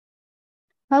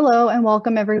Hello and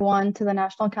welcome everyone to the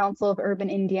National Council of Urban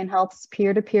Indian Health's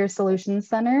Peer-to-Peer Solutions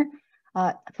Center,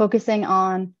 focusing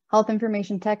on health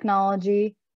information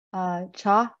technology,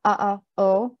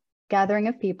 Chaha'oh, gathering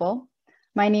of people.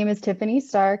 My name is Tiffani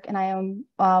Stark and I am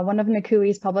one of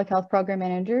NACUI's public health program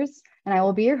managers, and I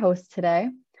will be your host today.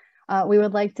 We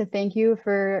would like to thank you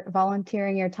for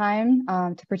volunteering your time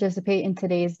to participate in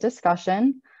today's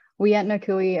discussion. We at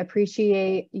NACUI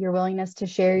appreciate your willingness to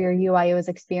share your UIOs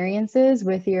experiences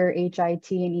with your HIT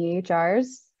and EHRs.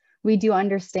 We do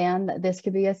understand that this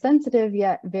could be a sensitive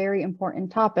yet very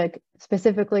important topic,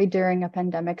 specifically during a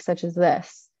pandemic such as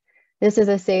this. This is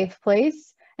a safe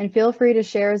place, and feel free to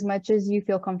share as much as you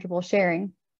feel comfortable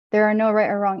sharing. There are no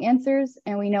right or wrong answers,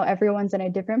 and we know everyone's in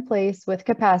a different place with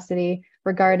capacity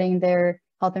regarding their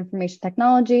health information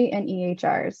technology and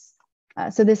EHRs.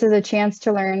 So this is a chance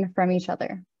to learn from each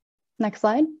other. Next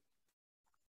slide.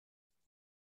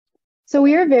 So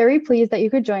we are very pleased that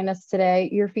you could join us today.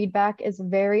 Your feedback is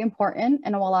very important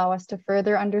and will allow us to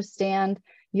further understand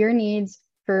your needs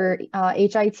for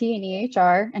HIT and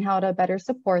EHR and how to better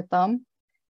support them.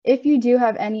 If you do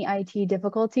have any IT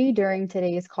difficulty during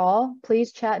today's call,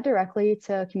 please chat directly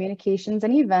to Communications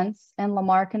and Events, and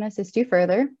Lamar can assist you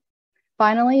further.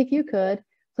 Finally, if you could,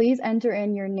 please enter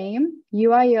in your name,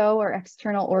 UIO or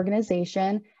external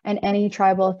organization, and any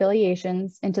tribal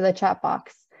affiliations into the chat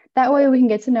box. That way we can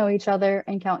get to know each other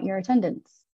and count your attendance.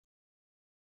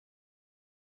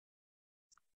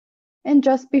 And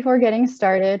just before getting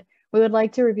started, we would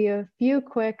like to review a few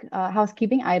quick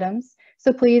housekeeping items.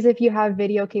 So please, if you have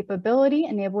video capability,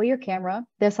 enable your camera.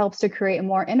 This helps to create a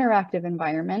more interactive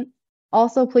environment.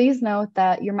 Also, please note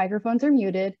that your microphones are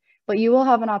muted, but you will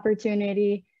have an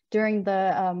opportunity during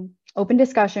the open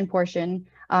discussion portion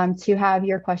to have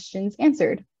your questions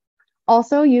answered.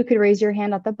 Also, you could raise your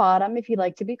hand at the bottom if you'd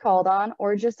like to be called on,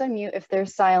 or just unmute if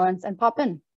there's silence and pop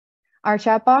in. Our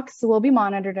chat box will be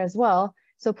monitored as well,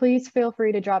 so please feel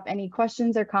free to drop any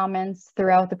questions or comments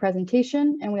throughout the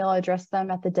presentation, and we'll address them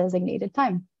at the designated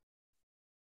time.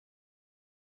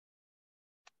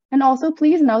 And also,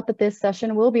 please note that this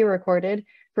session will be recorded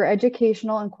for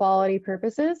educational and quality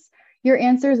purposes. Your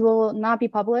answers will not be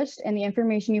published, and the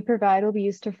information you provide will be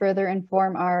used to further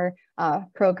inform our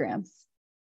programs.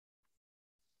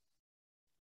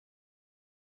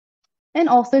 And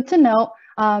also to note,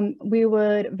 we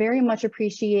would very much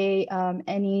appreciate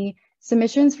any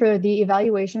submissions for the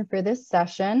evaluation for this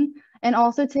session, and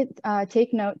also to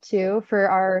take note too for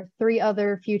our 3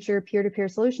 other future Peer-to-Peer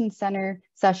Solutions Center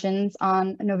sessions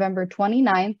on November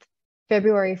 29th,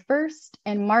 February 1st,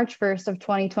 and March 1st of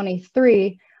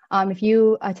 2023. If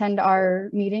you attend our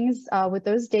meetings with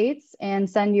those dates and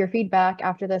send your feedback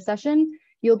after the session,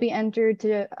 you'll be entered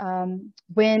to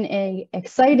win an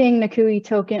exciting NACUI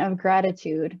token of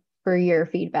gratitude for your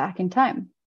feedback and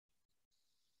time.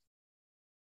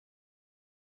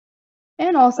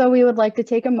 And also, we would like to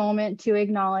take a moment to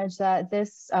acknowledge that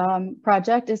this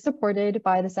project is supported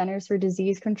by the Centers for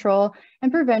Disease Control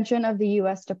and Prevention of the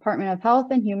U.S. Department of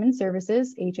Health and Human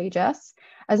Services, HHS,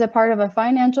 as a part of a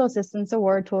financial assistance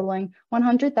award totaling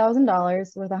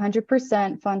 $100,000 with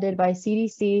 100% funded by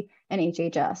CDC and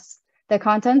HHS. The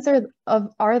contents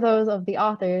are those of the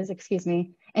authors,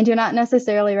 and do not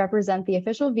necessarily represent the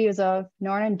official views of,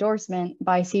 nor an endorsement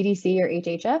by CDC or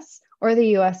HHS or the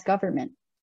U.S. government.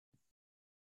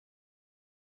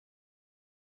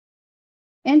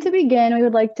 And to begin, we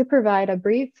would like to provide a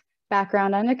brief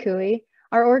background on NACUI.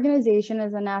 Our organization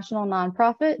is a national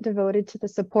nonprofit devoted to the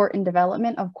support and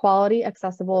development of quality,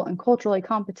 accessible, and culturally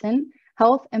competent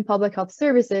health and public health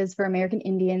services for American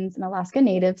Indians and Alaska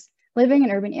Natives living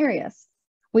in urban areas.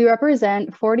 We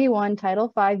represent 41 Title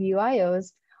V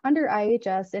UIOs under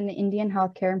IHS and the Indian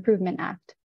Healthcare Improvement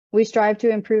Act. We strive to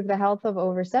improve the health of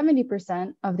over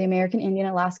 70% of the American Indian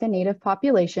Alaska Native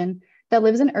population that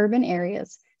lives in urban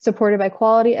areas, supported by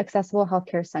quality, accessible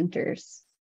healthcare centers.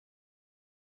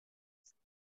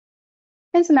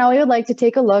 And so now we would like to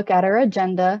take a look at our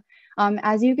agenda.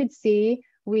 As you could see,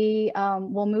 we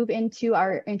will move into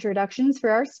our introductions for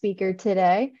our speaker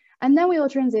today, and then we will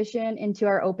transition into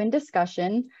our open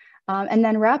discussion, and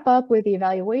then wrap up with the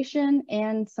evaluation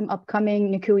and some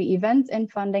upcoming NACUI events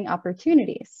and funding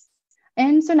opportunities.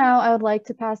 And so now I would like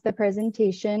to pass the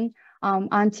presentation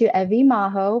on to Evie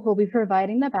Maho, who will be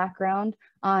providing the background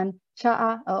on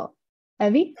Chaha'oh.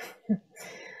 Evie?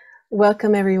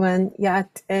 Welcome, everyone.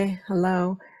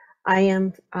 Hello. I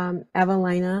am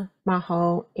Evelina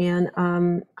Maho,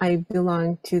 and I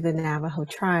belong to the Navajo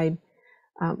tribe.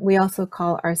 We also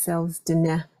call ourselves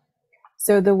Dene.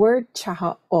 So the word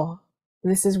Chaha'oh,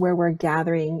 this is where we're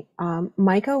gathering.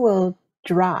 Micah will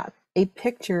drop a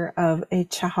picture of a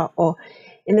Chaha'oh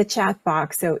in the chat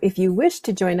box. So if you wish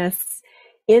to join us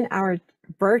in our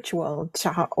virtual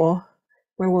Chaha'oh,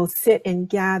 where we'll sit and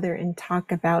gather and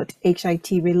talk about HIT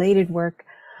related work,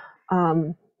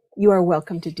 you are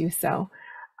welcome to do so.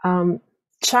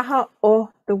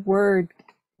 Chaha'oh, the word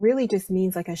really just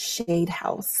means like a shade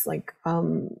house, like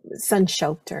sun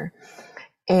shelter.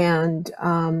 And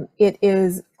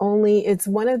it's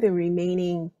one of the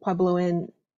remaining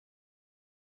Puebloan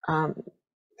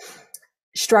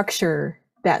structure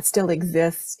that still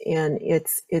exists, and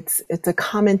it's a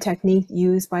common technique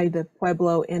used by the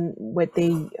Pueblo, and what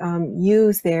they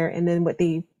use there, and then what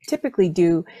they typically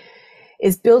do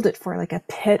is build it for like a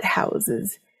pit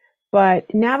houses.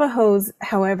 But Navajos,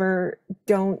 however,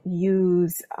 don't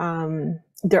use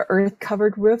the earth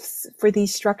covered roofs for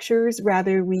these structures.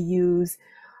 Rather, we use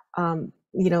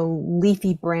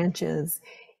leafy branches.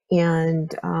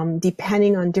 And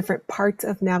depending on different parts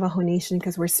of Navajo Nation,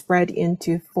 because we're spread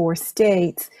into 4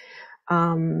 states,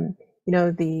 the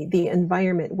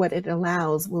environment, what it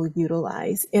allows, will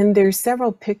utilize. And there's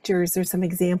several pictures. There's some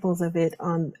examples of it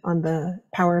on the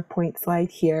PowerPoint slide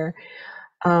here,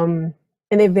 and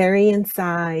they vary in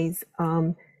size.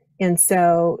 And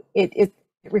so it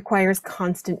requires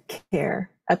constant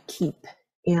care, upkeep,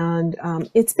 and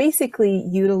it's basically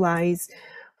utilized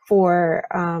for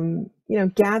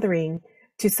gathering,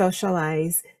 to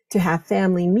socialize, to have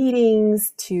family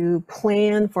meetings, to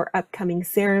plan for upcoming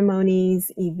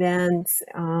ceremonies, events.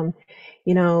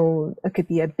 It could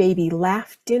be a baby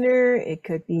laugh dinner. It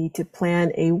could be to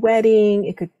plan a wedding.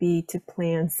 It could be to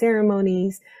plan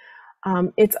ceremonies.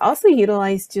 It's also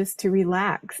utilized just to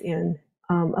relax in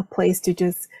a place to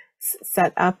just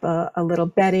set up a little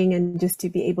bedding, and just to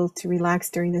be able to relax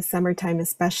during the summertime,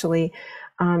 especially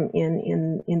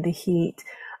in the heat.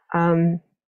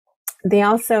 They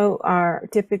also are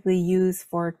typically used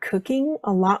for cooking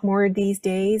a lot more these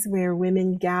days, where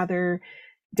women gather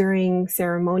during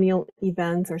ceremonial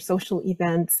events or social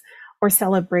events or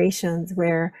celebrations,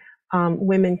 where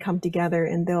women come together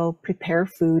and they'll prepare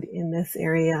food in this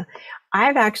area.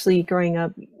 I've actually, growing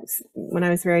up when I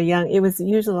was very young, it was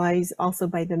utilized also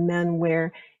by the men,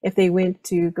 where if they went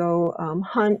to go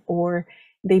hunt or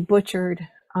they butchered,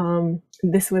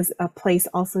 this was a place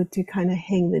also to kind of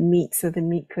hang the meat, so the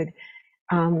meat could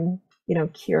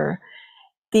cure.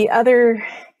 The other,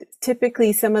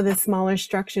 typically some of the smaller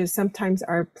structures sometimes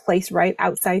are placed right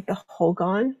outside the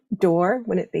hogan door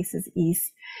when it faces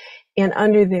east. And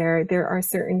under there are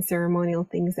certain ceremonial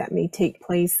things that may take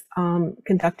place,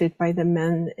 conducted by the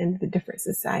men in the different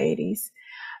societies.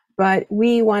 But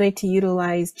we wanted to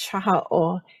utilize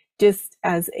Chaha'oh just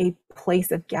as a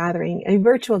place of gathering, a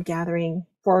virtual gathering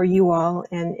for you all.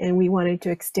 And we wanted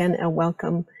to extend a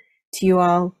welcome to you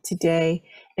all today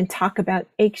and talk about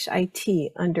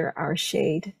HIT under our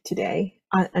shade today,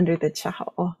 under the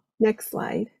Chaha'oh. Next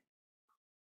slide.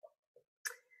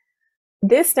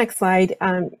 This next slide,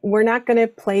 we're not going to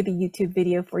play the YouTube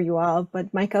video for you all,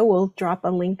 but Micah will drop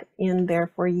a link in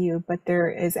there for you. But there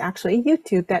is actually a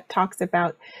YouTube that talks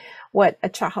about what a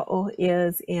Chaha'oh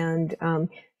is, and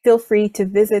feel free to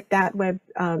visit that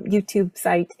YouTube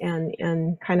site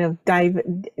and kind of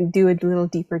do a little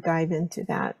deeper dive into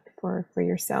that for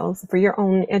yourselves, for your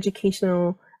own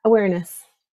educational awareness.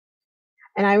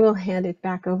 And I will hand it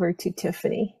back over to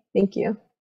Tiffani. Thank you.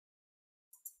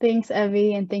 Thanks,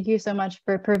 Evie, and thank you so much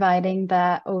for providing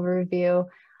that overview.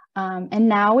 And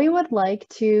now we would like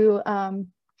to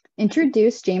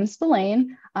introduce James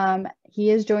Spillane. He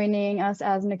is joining us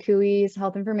as NCUE's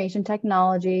Health Information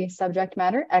Technology subject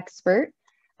matter expert.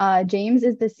 James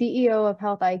is the CEO of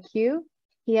Health IQ.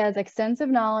 He has extensive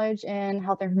knowledge in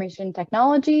health information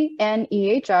technology and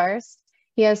EHRs.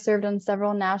 He has served on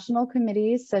several national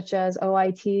committees, such as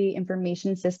OIT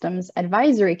Information Systems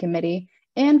Advisory Committee,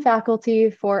 and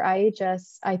faculty for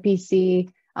IHS IPC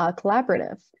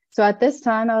Collaborative. So at this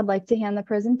time, I would like to hand the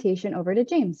presentation over to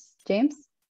James. James?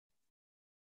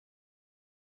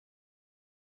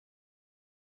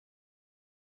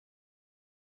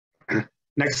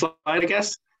 Next slide, I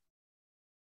guess.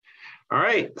 All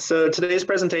right, so today's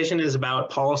presentation is about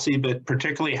policy, but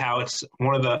particularly how it's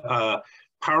one of the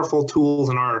powerful tools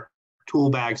in our tool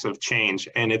bags of change.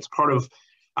 And it's part of,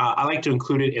 I like to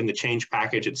include it in the change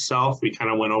package itself. We kind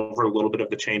of went over a little bit of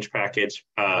the change package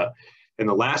in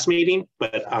the last meeting,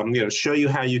 but show you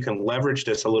how you can leverage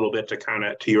this a little bit to kind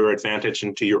of to your advantage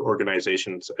and to your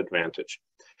organization's advantage.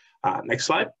 Next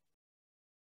slide.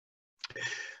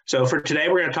 So for today,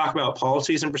 we're going to talk about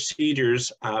policies and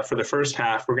procedures. For the first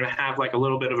half, we're going to have like a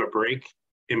little bit of a break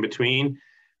in between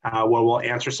where we'll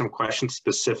answer some questions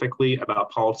specifically about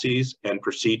policies and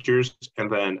procedures.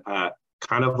 And then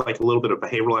kind of like a little bit of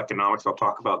behavioral economics. I'll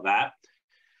talk about that.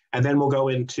 And then we'll go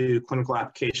into clinical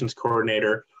applications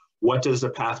coordinator. What does the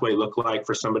pathway look like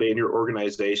for somebody in your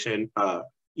organization,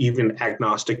 even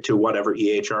agnostic to whatever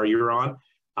EHR you're on?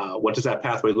 What does that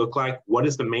pathway look like? What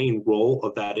is the main role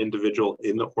of that individual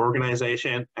in the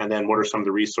organization? And then what are some of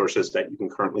the resources that you can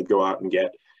currently go out and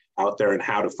get out there, and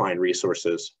how to find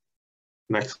resources?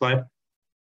 Next slide.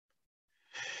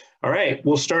 All right,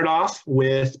 we'll start off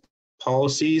with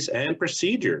policies and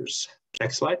procedures.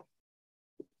 Next slide.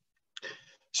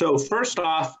 So first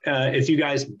off, if you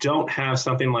guys don't have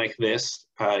something like this,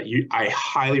 I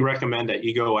highly recommend that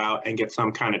you go out and get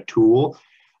some kind of tool,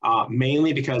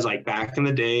 mainly because like back in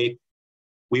the day,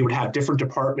 we would have different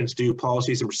departments do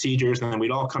policies and procedures, and then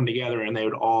we'd all come together and they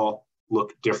would all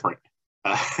look different.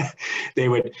 They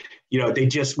would, they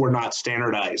just were not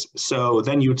standardized. So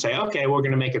then you would say, okay, we're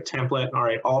going to make a template. All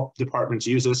right, all departments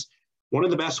use this. One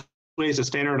of the best ways to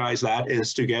standardize that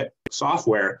is to get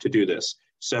software to do this.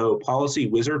 So Policy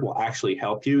Wizard will actually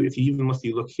help you. If you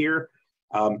look here,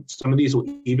 some of these will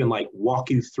even like walk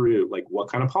you through like what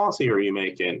kind of policy are you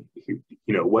making?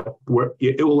 It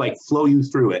will like flow you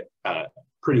through it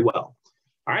pretty well.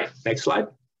 All right, next slide.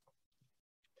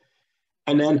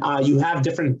 And then you have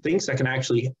different things that can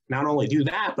actually not only do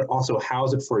that, but also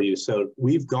house it for you. So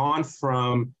we've gone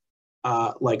from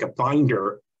like a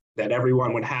binder that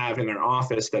everyone would have in their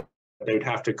office that they would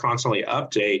have to constantly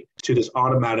update, to this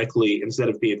automatically, instead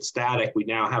of being static, we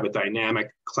now have a dynamic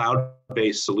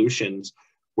cloud-based solutions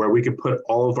where we can put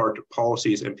all of our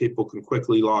policies and people can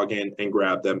quickly log in and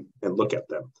grab them and look at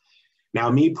them. Now,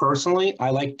 me personally,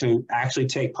 I like to actually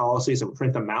take policies and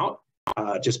print them out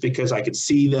just because I could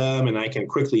see them and I can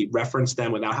quickly reference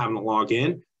them without having to log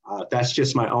in. That's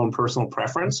just my own personal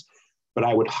preference. But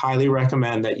I would highly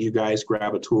recommend that you guys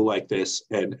grab a tool like this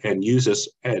and use this,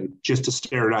 and just to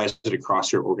standardize it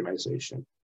across your organization.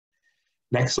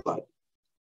 Next slide.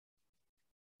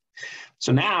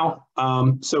 So now,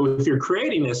 so if you're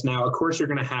creating this now, of course, you're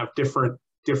going to have different.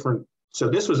 So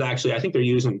this was actually, I think they're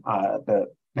using the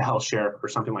health share or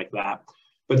something like that.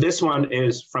 But this one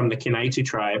is from the Kenaiti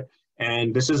tribe.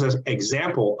 And this is an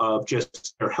example of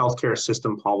just their healthcare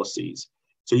system policies.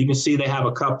 So you can see they have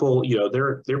a couple,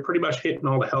 they're pretty much hitting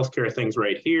all the healthcare things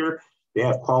right here. They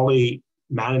have quality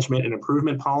management and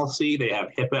improvement policy. They have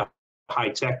HIPAA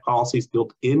high-tech policies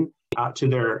built in to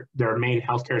their main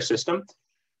healthcare system.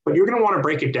 But you're going to want to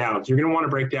break it down. You're going to want to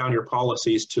break down your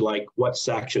policies to like what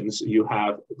sections you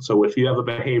have. So if you have a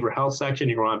behavioral health section,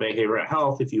 you're going to want behavioral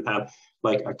health. If you have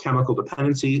like a chemical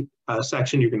dependency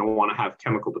section, you're going to want to have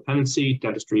chemical dependency,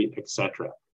 dentistry, etc.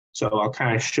 So I'll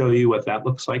kind of show you what that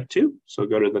looks like too. So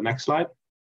go to the next slide.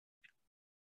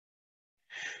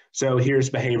 So here's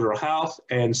behavioral health.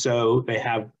 And so they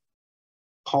have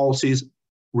policies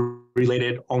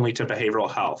related only to behavioral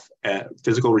health.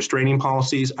 Physical restraining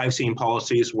policies, I've seen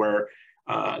policies where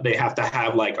they have to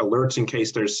have like alerts in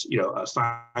case there's,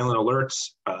 silent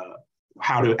alerts,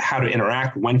 how to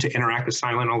interact, when to interact with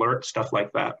silent alerts, stuff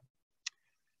like that.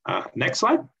 Next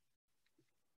slide.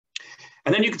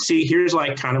 And then you can see here's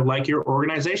like kind of like your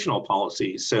organizational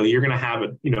policies. So you're going to have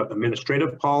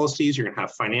administrative policies. You're going to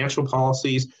have financial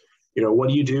policies. What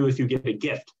do you do if you get a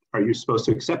gift? Are you supposed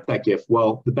to accept that gift?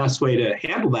 Well, the best way to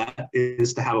handle that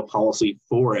is to have a policy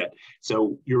for it.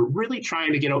 So you're really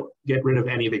trying to get rid of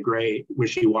any of the gray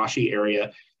wishy-washy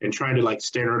area and trying to like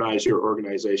standardize your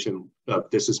organization.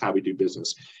 This is how we do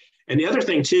business. And the other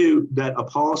thing too that a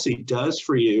policy does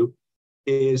for you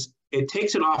is it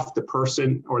takes it off the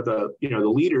person or the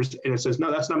leaders, and it says,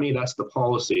 no, that's not me, that's the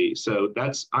policy. So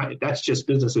that's just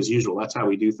business as usual. That's how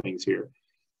we do things here.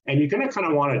 And you're going to kind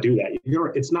of want to do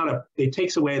that. It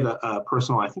takes away the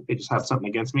personal, I think they just have something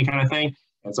against me kind of thing.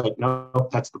 And it's like, no,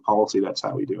 that's the policy. That's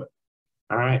how we do it.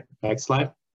 All right, next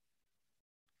slide.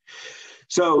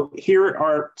 So here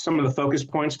are some of the focus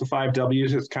points, the 5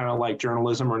 W's. It's kind of like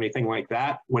journalism or anything like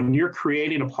that. When you're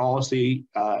creating a policy,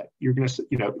 you're going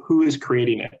to, who is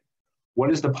creating it? What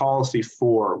is the policy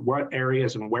for? What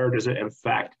areas and where does it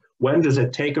affect? When does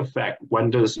it take effect? When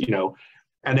does,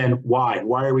 and then why?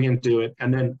 Why are we going to do it?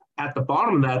 And then at the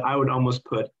bottom of that, I would almost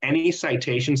put any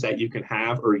citations that you can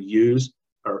have or use,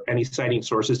 or any citing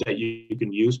sources that you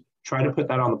can use, try to put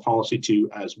that on the policy too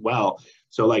as well.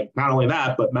 So like not only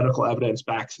that, but medical evidence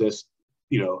backs this,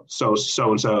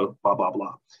 so-and-so, blah, blah,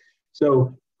 blah.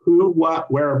 So who,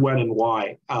 what, where, when, and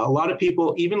why. A lot of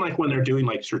people, even like when they're doing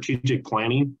like strategic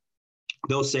planning,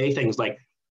 they'll say things like,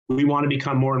 we want to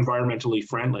become more environmentally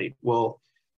friendly. Well,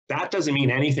 that doesn't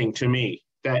mean anything to me.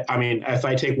 If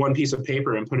I take one piece of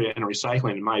paper and put it in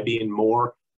recycling, am I being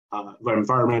more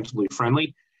environmentally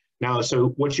friendly? Now, so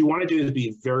what you want to do is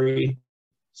be very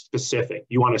specific.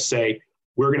 You want to say,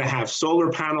 we're going to have solar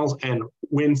panels and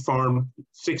wind farm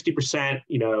 60%,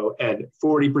 and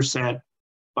 40%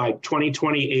 by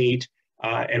 2028,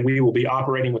 and we will be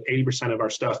operating with 80% of our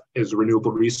stuff as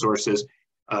renewable resources.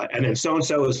 And then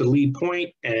so-and-so is the lead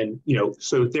point. And,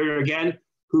 so there again,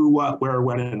 who, what, where,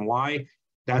 when, and why.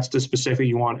 That's the specific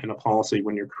you want in a policy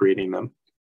when you're creating them.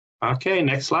 Okay,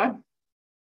 next slide.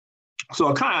 So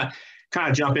I'll kind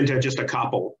of jump into just a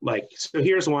couple. So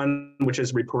here's one, which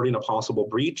is reporting a possible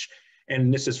breach.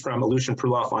 And this is from Aleutian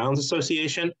Proloff Islands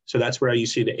Association. So that's where you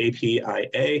see the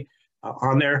APIA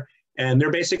on there. And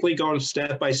they're basically going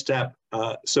step by step.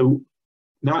 And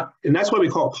that's why we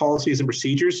call it policies and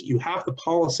procedures. You have the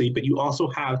policy, but you also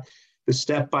have the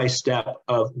step-by-step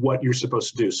of what you're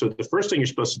supposed to do. So the first thing you're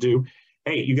supposed to do,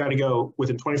 hey, you got to go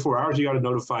within 24 hours, you got to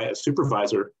notify a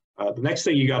supervisor. The next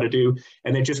thing you got to do,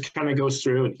 and it just kind of goes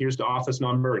through, and here's the office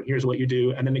number, and here's what you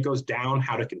do. And then it goes down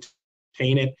how to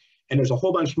contain it. And there's a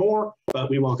whole bunch more, but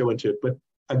we won't go into it. But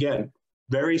again,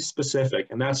 very specific.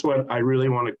 And that's what I really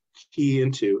want to key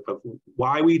into, of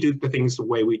why we do the things the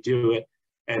way we do it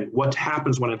and what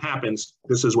happens when it happens.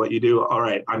 This is what you do. All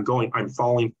right, I'm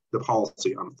following the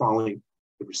policy. I'm following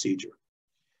the procedure.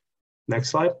 Next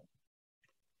slide.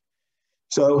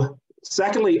 So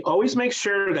secondly, always make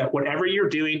sure that whatever you're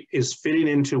doing is fitting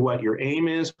into what your aim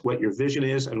is, what your vision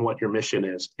is, and what your mission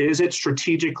is. Is it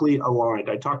strategically aligned?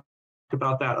 I talked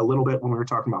about that a little bit when we were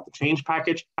talking about the change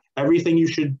package. Everything you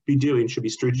should be doing should be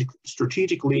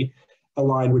strategically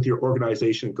aligned with your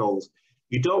organization goals.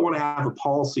 You don't want to have a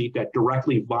policy that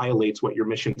directly violates what your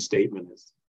mission statement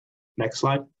is. Next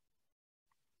slide.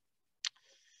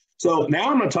 So now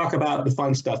I'm going to talk about the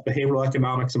fun stuff, behavioral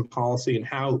economics and policy, and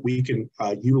how we can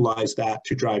utilize that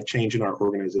to drive change in our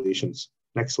organizations.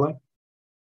 Next slide.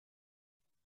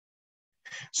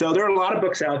 So there are a lot of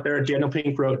books out there. Daniel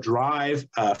Pink wrote Drive.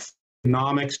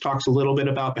 Economics talks a little bit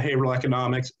about behavioral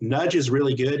economics. Nudge is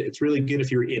really good. It's really good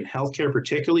if you're in healthcare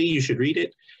particularly. You should read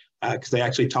it because they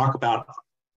actually talk about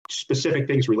specific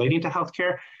things relating to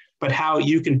healthcare, but how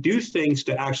you can do things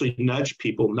to actually nudge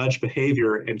people, nudge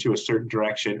behavior into a certain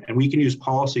direction. And we can use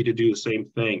policy to do the same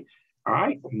thing. All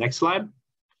right, next slide.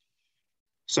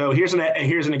 So here's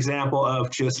an example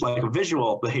of just like a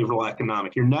visual behavioral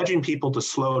economic. You're nudging people to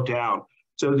slow down.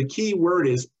 So the key word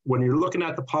is, when you're looking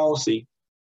at the policy,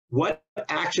 what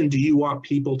action do you want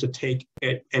people to take,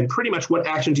 and pretty much what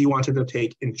action do you want them to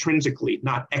take intrinsically,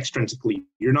 not extrinsically?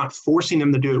 You're not forcing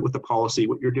them to do it with the policy.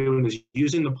 What you're doing is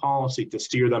using the policy to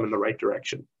steer them in the right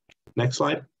direction. Next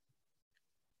slide.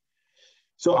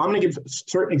 So I'm going to give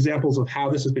certain examples of how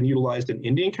this has been utilized in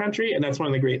Indian country, and that's one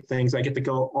of the great things. I get to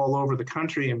go all over the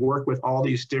country and work with all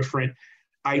these different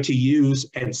ITUs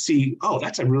and see, oh,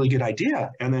 that's a really good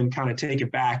idea, and then kind of take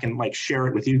it back and like share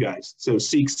it with you guys. So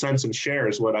seek, sense, and share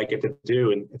is what I get to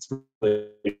do, and it's really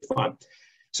fun.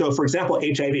 So for example,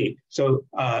 HIV. So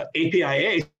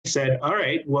APIA said, all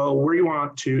right, well, we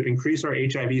want to increase our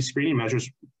HIV screening measures,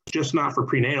 just not for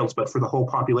prenatals, but for the whole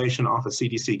population off of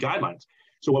CDC guidelines.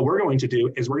 So what we're going to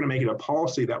do is we're going to make it a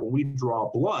policy that when we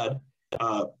draw blood,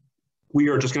 we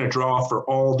are just going to draw for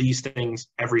all these things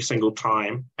every single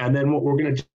time. And then what we're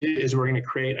going to do is we're going to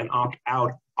create an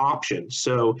opt-out option.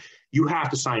 So you have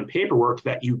to sign paperwork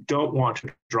that you don't want to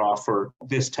draw for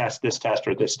this test,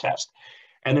 or this test.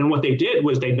 And then what they did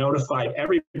was they notified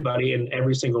everybody in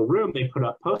every single room. They put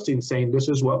up postings saying, this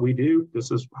is what we do.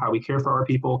 This is how we care for our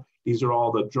people. These are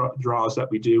all the draws that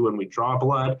we do when we draw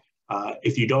blood.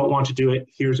 If you don't want to do it,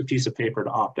 here's a piece of paper to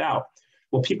opt out.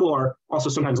 Well, people are also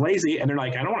sometimes lazy, and they're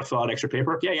like, I don't want to fill out extra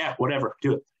paperwork. Yeah, whatever,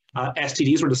 do it.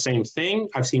 STDs were the same thing.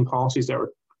 I've seen policies that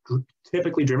were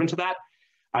typically driven to that.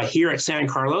 Here at San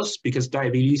Carlos, because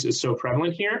diabetes is so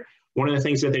prevalent here, one of the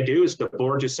things that they do is the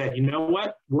board just said, you know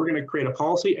what, we're going to create a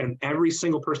policy, and every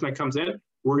single person that comes in,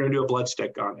 we're going to do a blood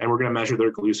stick on, and we're going to measure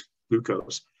their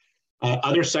glucose.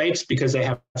 Other sites, because they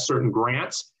have certain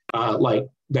grants, like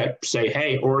that say,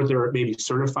 hey, or they're maybe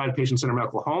certified patient-centered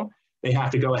medical home, they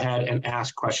have to go ahead and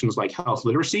ask questions like health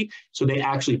literacy. So they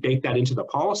actually bake that into the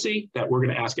policy that we're going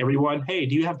to ask everyone, hey,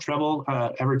 do you have trouble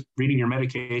ever reading your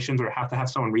medications, or have to have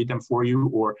someone read them for you,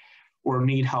 or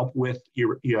need help with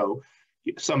your,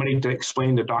 somebody to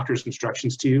explain the doctor's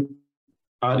instructions to you?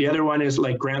 The other one is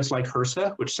like grants like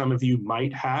HRSA, which some of you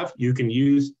might have. You can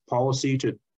use policy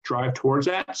to drive towards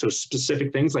that. So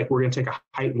specific things like we're going to take a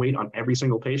height and weight on every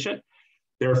single patient.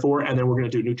 Therefore, and then we're going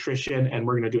to do nutrition, and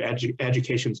we're going to do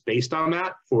educations based on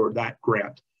that for that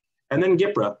grant. And then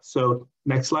GIPRA. So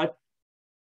next slide.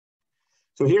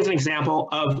 So here's an example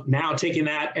of now taking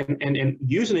that and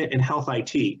using it in health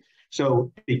IT.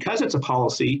 So because it's a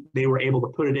policy, they were able to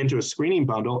put it into a screening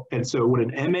bundle. And so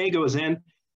when an MA goes in,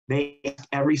 they ask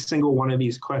every single one of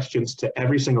these questions to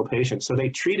every single patient. So they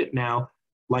treat it now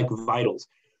like vitals.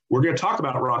 We're going to talk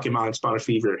about Rocky Mountain spotted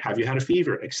fever. Have you had a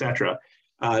fever, etc.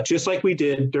 Just like we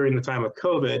did during the time of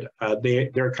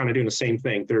COVID, they're kind of doing the same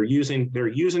thing. They're using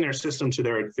their system to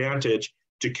their advantage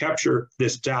to capture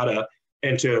this data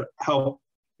and to help,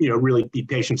 really be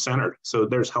patient-centered. So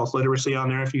there's health literacy on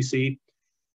there if you see.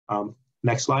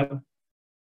 Next slide.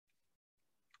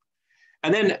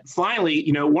 And then finally,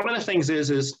 one of the things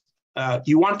is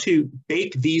you want to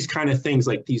bake these kind of things,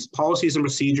 like these policies and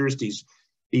procedures,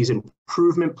 these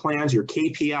improvement plans, your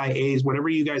KPIs, whatever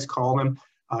you guys call them,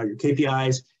 your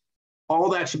KPIs, all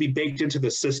that should be baked into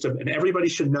the system, and everybody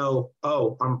should know,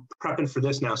 oh, I'm prepping for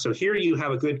this now. So here you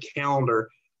have a good calendar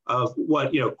of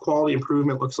what quality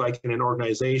improvement looks like in an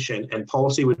organization, and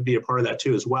policy would be a part of that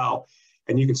too as well.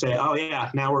 And you can say, oh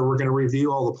yeah, now we're going to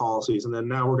review all the policies, and then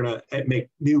now we're going to make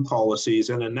new policies,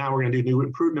 and then now we're going to do new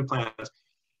improvement plans.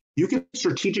 You can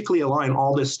strategically align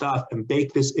all this stuff and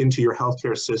bake this into your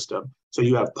healthcare system. So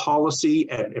you have policy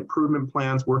and improvement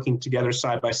plans working together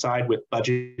side by side with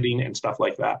budgeting and stuff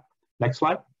like that. Next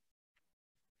slide.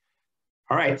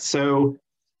 All right, so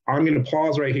I'm going to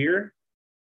pause right here,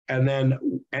 and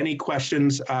then any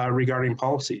questions regarding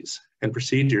policies and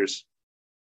procedures?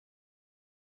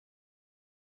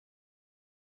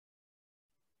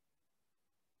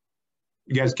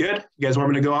 You guys good? You guys want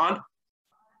me to go on?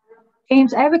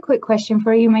 James, I have a quick question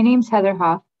for you. My name's Heather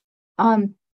Hoff.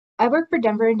 I work for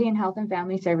Denver Indian Health and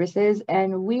Family Services,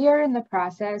 and we are in the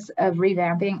process of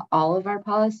revamping all of our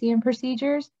policy and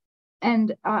procedures.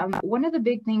 And one of the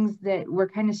big things that we're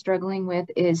kind of struggling with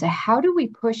is how do we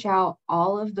push out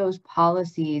all of those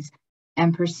policies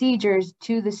and procedures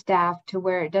to the staff to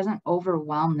where it doesn't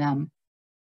overwhelm them?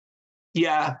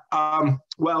 Yeah,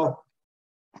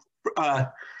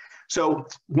 so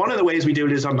one of the ways we do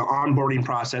it is on the onboarding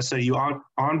process. So you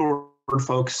onboard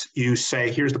folks, you say,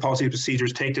 here's the policy and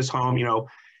procedures, take this home,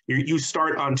 you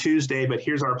start on Tuesday, but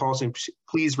here's our policy,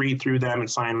 please read through them and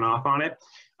sign off on it.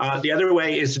 The other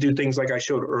way is to do things like I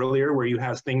showed earlier, where you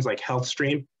have things like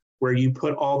HealthStream, where you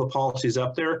put all the policies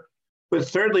up there. But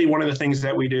thirdly, one of the things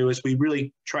that we do is we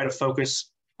really try to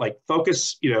focus,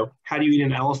 how do you eat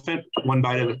an elephant? One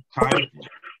bite at a time.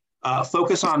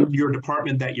 Focus on your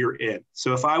department that you're in.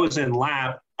 So if I was in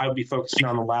lab, I would be focusing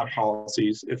on the lab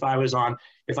policies. If I was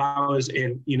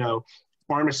in,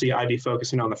 pharmacy, I'd be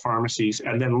focusing on the pharmacies.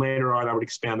 And then later on, I would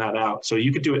expand that out. So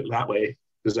you could do it that way.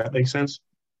 Does that make sense?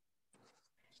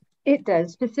 It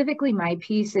does. Specifically, my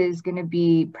piece is going to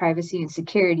be privacy and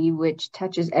security, which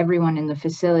touches everyone in the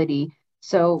facility.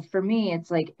 So for me,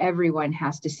 it's like everyone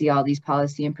has to see all these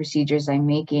policy and procedures I'm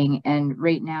making. And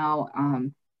right now,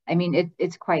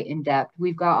 it's quite in depth.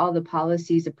 We've got all the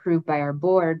policies approved by our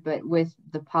board, but with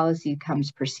the policy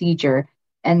comes procedure.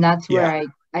 And that's where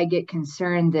I get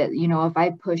concerned that, if I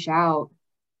push out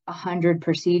 100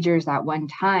 procedures at one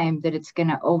time, that it's going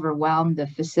to overwhelm the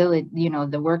facility,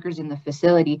 the workers in the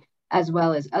facility, as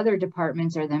well as other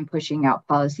departments are then pushing out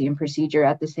policy and procedure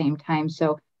at the same time.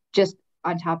 So just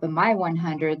on top of my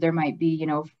 100, there might be,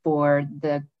 for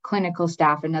the clinical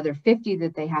staff, another 50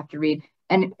 that they have to read.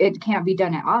 And it can't be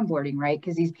done at onboarding, right?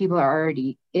 Because these people are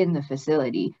already in the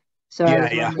facility. So I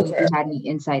was wondering if you had any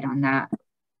insight on that.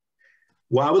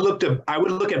 Well, I would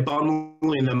look at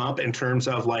bundling them up in terms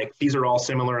of these are all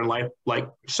similar in life,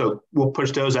 so we'll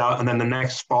push those out, and then the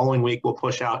next following week we'll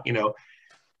push out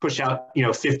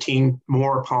 15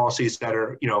 more policies that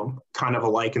are kind of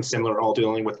alike and similar, all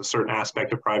dealing with a certain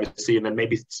aspect of privacy, and then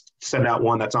maybe send out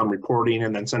one that's on reporting,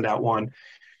 and then send out one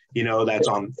that's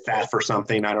on FAF or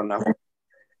something. I don't know.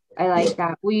 I like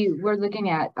that. We're looking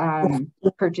at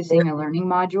purchasing a learning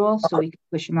module so we can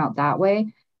push them out that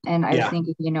way. And I was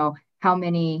thinking, how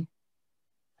many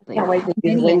in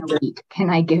a week can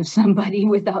I give somebody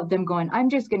without them going, I'm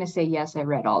just going to say, yes, I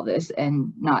read all this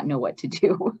and not know what to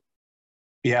do.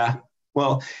 Yeah.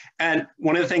 Well, and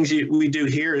one of the things we do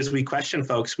here is we question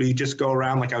folks. We just go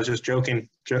around, like I was just joking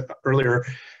earlier.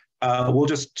 We'll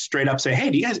just straight up say,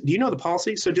 hey, do you know the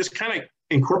policy? So just kind of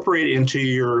incorporate it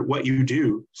into what you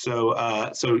do. So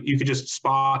so you could just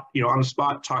on the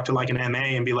spot, talk to an MA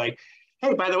and be like,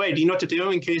 hey, by the way, do you know what to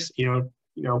do in case,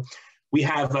 we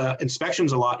have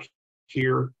inspections a lot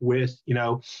here with,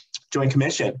 Joint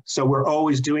Commission. So we're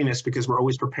always doing this because we're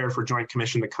always prepared for Joint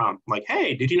Commission to come. Like,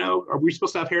 hey, did you know, are we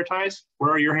supposed to have hair ties?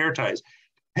 Where are your hair ties?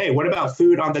 Hey, what about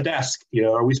food on the desk?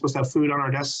 Are we supposed to have food on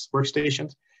our desks,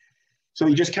 workstations? So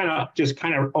you just kind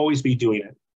of always be doing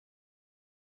it.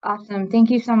 Awesome. Thank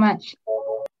you so much.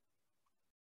 All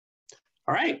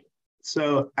right.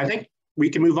 So I think we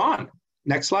can move on.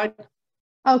 Next slide.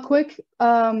 Oh, quick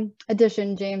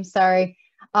addition, James, sorry.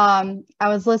 I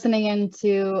was listening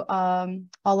into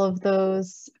all of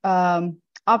those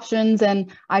options,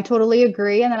 and I totally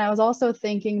agree. And then I was also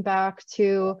thinking back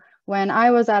to when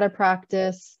I was at a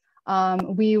practice,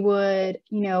 we would,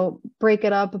 break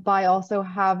it up by also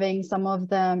having some of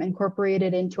them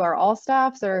incorporated into our all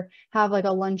staffs, or have like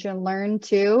a lunch and learn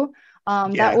too.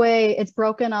 That way it's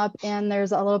broken up and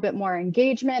there's a little bit more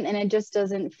engagement, and it just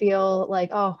doesn't feel like,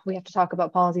 oh, we have to talk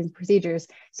about policies and procedures.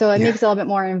 So it makes it a little bit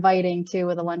more inviting too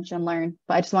with a lunch and learn.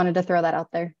 But I just wanted to throw that out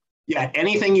there. Yeah,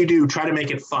 anything you do, try to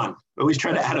make it fun. Always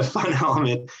try to add a fun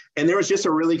element. And there was just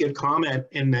a really good comment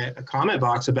in the comment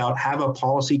box about have a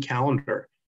policy calendar.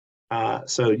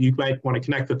 So you might want to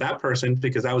connect with that person,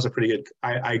 because that was a pretty good,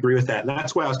 I agree with that. And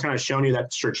that's why I was kind of showing you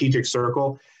that strategic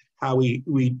circle, how we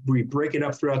break it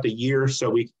up throughout the year so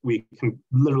we can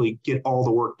literally get all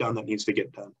the work done that needs to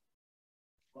get done.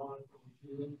 All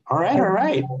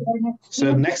right.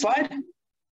 So next slide.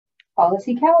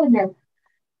 Policy calendar.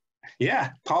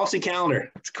 Yeah, policy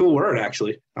calendar. It's a cool word,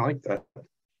 actually. I like that.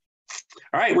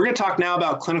 All right, we're going to talk now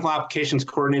about clinical applications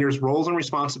coordinators' roles and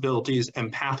responsibilities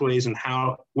and pathways, and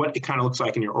what it kind of looks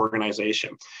like in your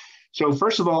organization. So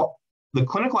first of all, the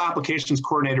clinical applications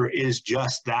coordinator is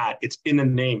just that. It's in the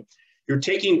name.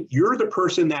 You're the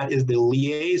person that is the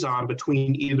liaison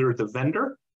between either the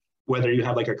vendor, whether you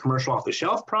have like a commercial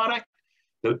off-the-shelf product,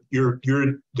 you're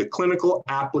the clinical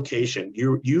application.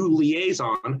 You liaise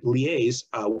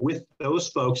with those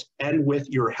folks and with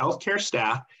your healthcare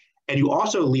staff, and you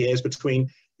also liaise between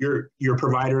your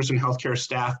providers and healthcare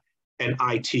staff and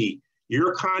IT.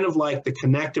 You're kind of like the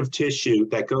connective tissue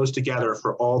that goes together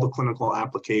for all the clinical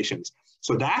applications.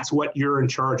 So that's what you're in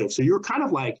charge of. So you're kind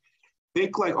of like,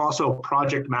 think like also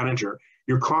project manager.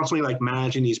 You're constantly like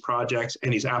managing these projects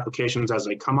and these applications as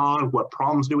they come on. What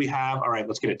problems do we have? All right,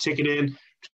 let's get a ticket in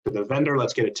to the vendor.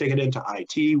 Let's get a ticket into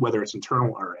IT, whether it's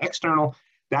internal or external.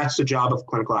 That's the job of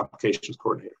clinical applications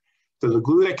coordinator. So the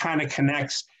glue that kind of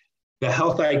connects the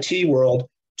health IT world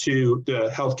to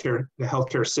the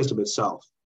healthcare system itself.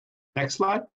 Next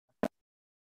slide.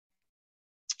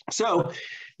 So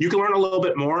you can learn a little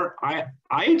bit more.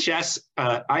 IHS.gov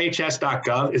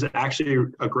is actually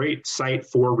a great site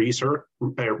for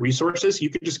resources. You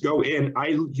can just go in.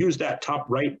 I use that top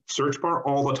right search bar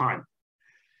all the time.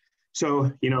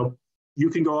 So, you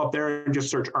can go up there and just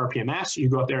search RPMS. You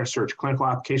go up there and search Clinical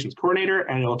Applications Coordinator,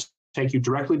 and it'll take you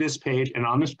directly to this page. And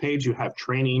on this page, you have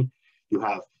training. You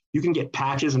can get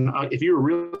patches, and if you're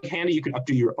really handy, you can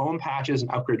updo your own patches and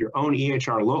upgrade your own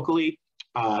EHR locally.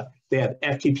 They have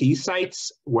FTP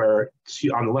sites where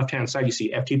on the left-hand side, you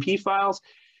see FTP files.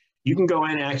 You can go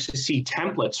in and actually see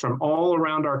templates from all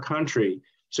around our country.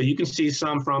 So you can see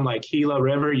some from like Gila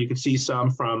River. You can see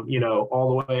some from, all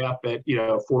the way up at,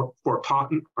 Fort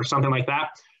Totten or something like that,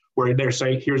 where they're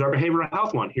saying, here's our behavioral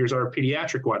health one, here's our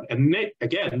pediatric one. And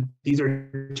again, these are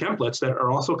templates that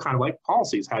are also kind of like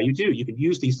policies, how you do. You can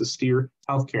use these to steer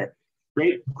healthcare.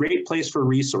 Great place for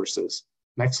resources.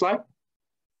 Next slide.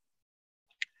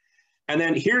 And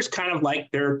then here's kind of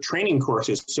like their training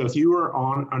courses. So if you are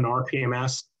on an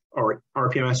RPMS or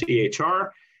RPMS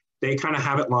EHR, they kind of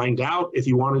have it lined out. If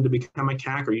you wanted to become a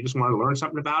CAC or you just want to learn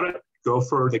something about it, go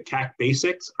for the CAC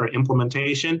basics or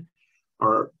implementation,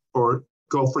 or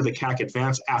go for the CAC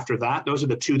advanced after that. Those are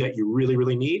the two that you really,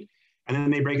 really need. And then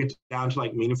they break it down to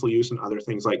like meaningful use and other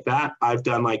things like that. I've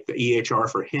done like the EHR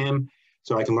for him,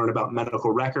 so I can learn about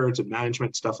medical records and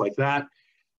management, stuff like that.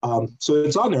 So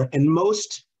it's on there. And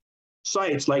most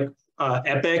sites like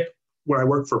Epic, where I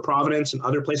work for Providence and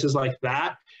other places like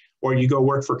that, or you go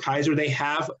work for Kaiser, they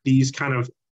have these kind of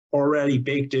already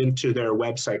baked into their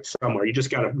website somewhere. You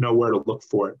just got to know where to look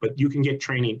for it. But you can get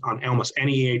training on almost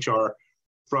any EHR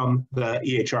from the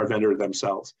EHR vendor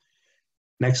themselves.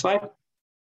 Next slide.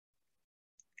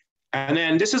 And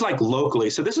then this is like locally.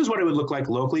 So this is what it would look like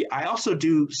locally. I also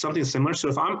do something similar. So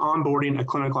if I'm onboarding a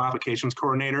clinical applications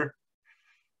coordinator,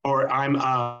 or if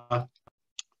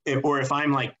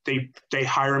I'm like, they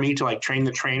hire me to like train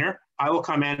the trainer, I will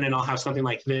come in and I'll have something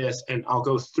like this and I'll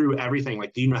go through everything.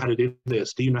 Like, do you know how to do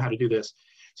this? Do you know how to do this?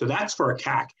 So that's for a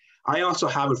CAC. I also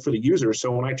have it for the users.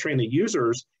 So when I train the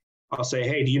users, I'll say,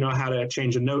 hey, do you know how to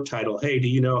change a note title? Hey, do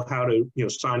you know how to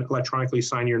electronically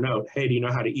sign your note? Hey, do you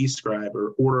know how to e-scribe or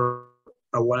order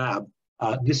a lab?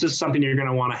 This is something you're going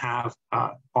to want to have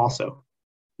also.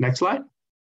 Next slide.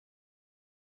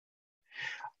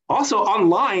 Also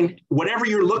online, whatever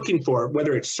you're looking for,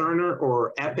 whether it's Cerner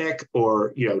or Epic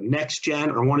or NextGen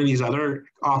or one of these other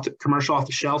commercial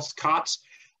off-the-shelf COTS,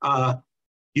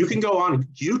 You can go on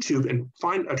YouTube and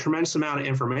find a tremendous amount of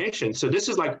information. So this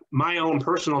is like my own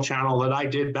personal channel that I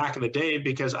did back in the day,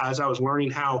 because as I was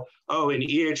learning how, oh, in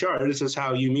EHR, this is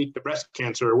how you meet the breast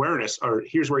cancer awareness, or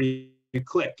here's where you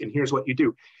click and here's what you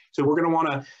do. So we're going to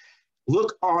want to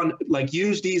look on, like,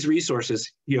 use these resources.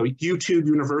 You know, YouTube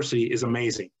University is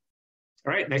amazing.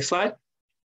 All right, next slide.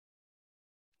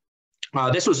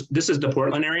 This is the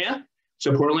Portland area.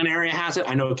 So Portland area has it.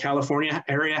 I know California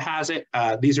area has it.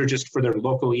 These are just for their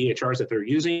local EHRs that they're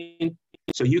using.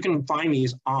 So you can find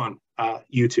these on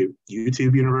YouTube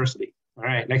University. All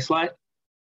right, next slide.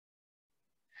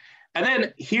 And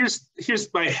then here's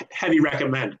my heavy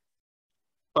recommend.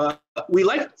 We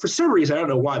like, for some reason, I don't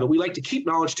know why, but we like to keep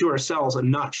knowledge to ourselves and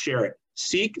not share it.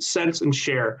 Seek, sense, and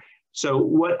share. So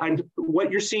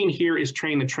what you're seeing here is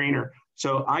train the trainer.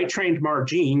 So I trained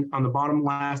Margene on the bottom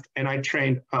left, and I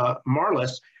trained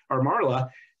Marla,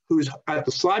 who's at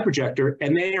the slide projector,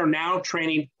 and they are now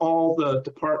training all the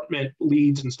department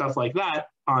leads and stuff like that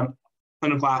on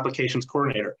clinical applications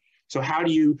coordinator. So how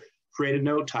do you create a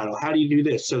note title? How do you do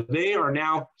this? So they are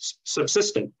now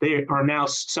subsistent. They are now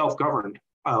self-governed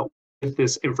with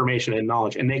this information and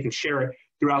knowledge, and they can share it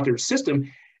throughout their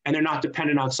system, and they're not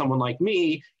dependent on someone like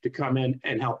me to come in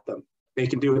and help them. They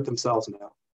can do it themselves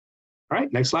now. All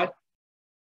right, next slide.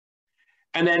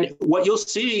 And then what you'll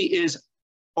see is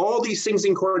all these things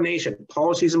in coordination,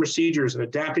 policies and procedures, and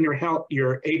adapting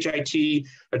your HIT,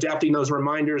 adapting those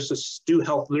reminders to do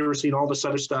health literacy and all this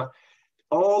other stuff.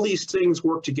 All these things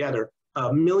work together.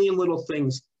 A million little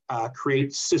things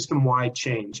create system-wide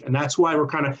change. And that's why we're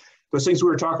kind of, those things we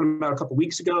were talking about a couple of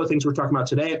weeks ago, things we're talking about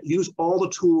today, use all the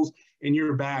tools in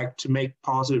your bag to make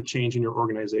positive change in your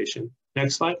organization.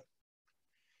 Next slide.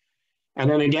 And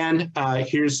then again,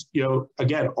 here's,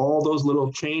 again, all those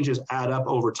little changes add up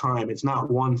over time. It's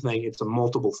not one thing, it's a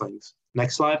multiple things.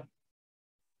 Next slide.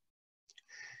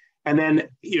 And then,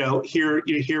 here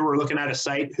we're looking at a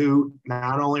site who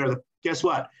not only are guess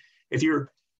what? If you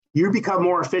become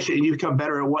more efficient and you become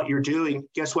better at what you're doing,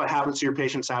 guess what happens to your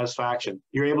patient satisfaction?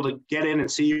 You're able to get in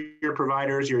and see your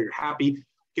providers, you're happy.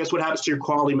 Guess what happens to your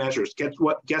quality measures?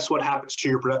 Guess what happens to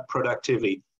your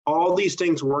productivity? All these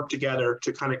things work together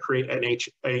to kind of create an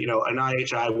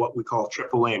IHI, what we call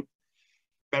triple aim.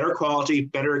 Better quality,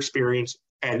 better experience,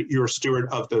 and you're a steward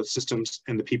of the systems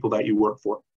and the people that you work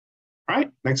for. All right,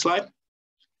 next slide.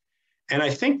 And I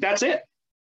think that's it.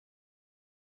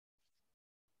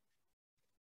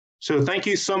 So thank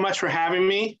you so much for having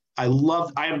me. I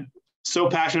am so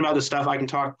passionate about this stuff. I can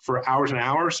talk for hours and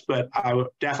hours, but I would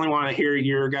definitely want to hear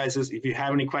your guys' if you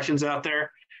have any questions out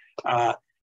there.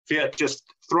 Yeah, just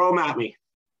throw them at me.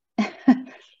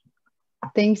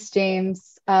 Thanks,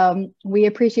 James. We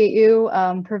appreciate you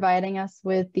providing us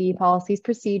with the policies,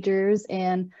 procedures,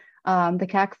 and the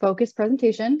CAC focus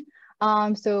presentation.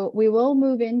 So we will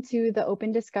move into the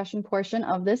open discussion portion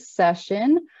of this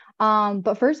session.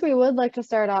 But first, we would like to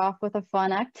start off with a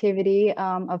fun activity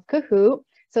of Kahoot.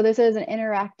 So this is an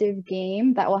interactive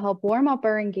game that will help warm up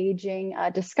our engaging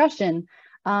discussion.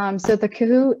 So the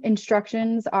Kahoot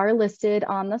instructions are listed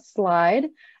on the slide,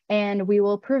 and we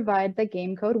will provide the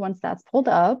game code once that's pulled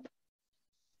up.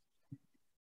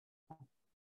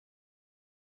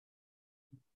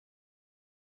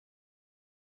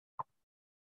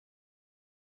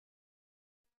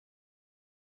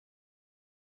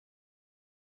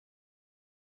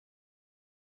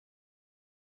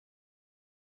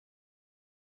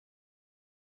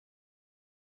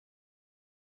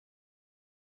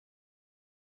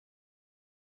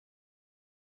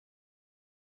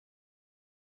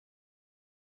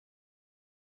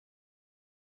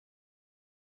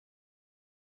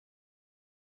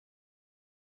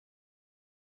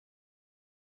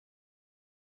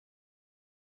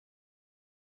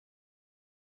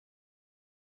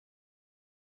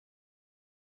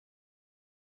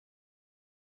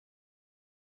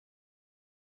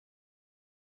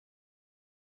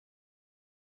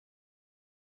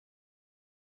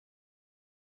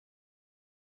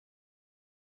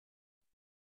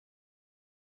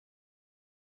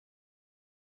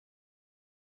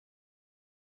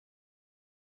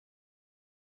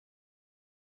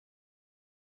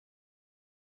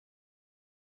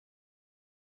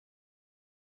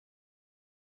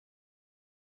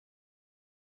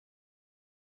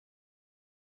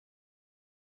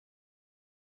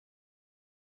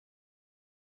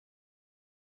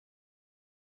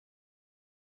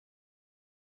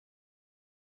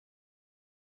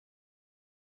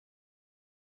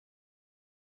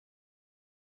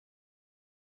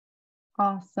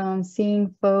 Awesome.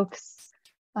 Seeing folks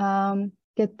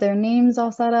get their names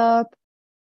all set up.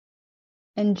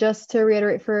 And just to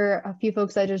reiterate for a few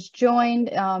folks that just joined,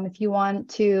 if you want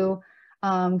to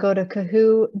go to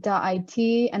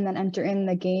Chaha'oh.it and then enter in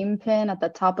the game pin at the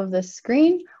top of the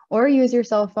screen, or use your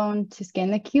cell phone to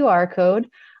scan the QR code.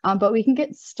 But we can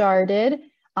get started,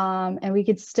 and we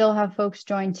could still have folks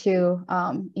join too,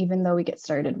 even though we get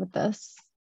started with this.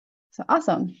 So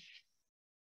awesome.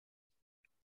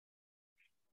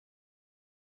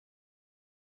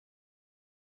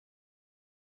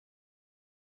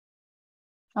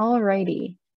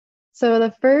 Alrighty. So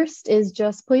the first is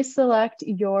just please select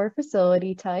your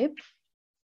facility type.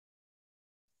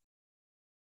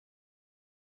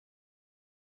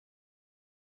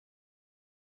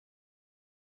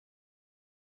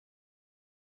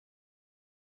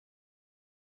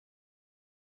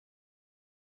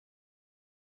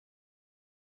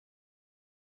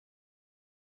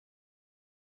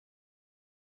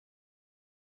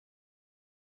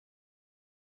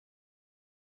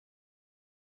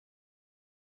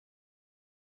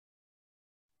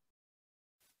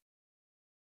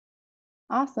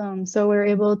 Awesome. So we're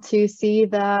able to see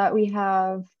that we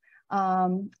have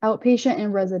outpatient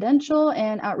and residential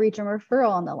and outreach and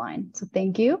referral on the line. So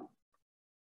thank you.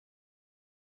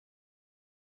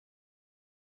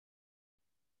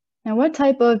 And what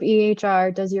type of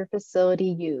EHR does your facility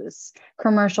use?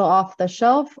 Commercial off the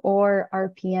shelf or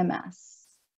RPMS?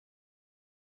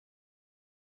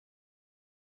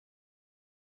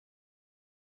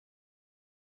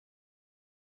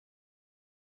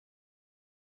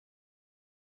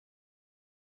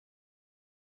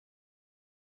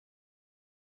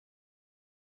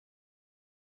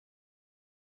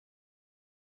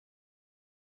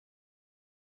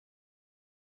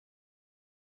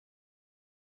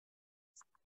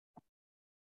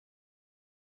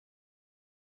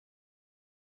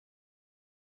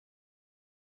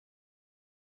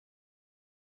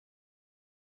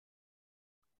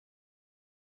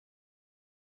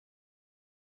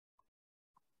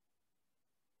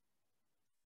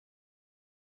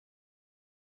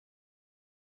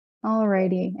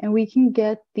 Alrighty, and we can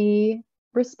get the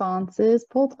responses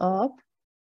pulled up.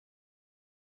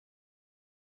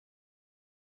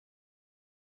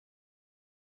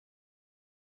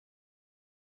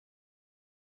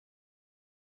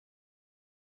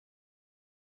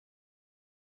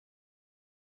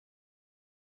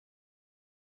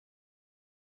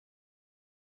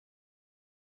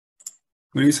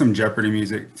 We need some Jeopardy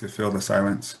music to fill the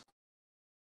silence.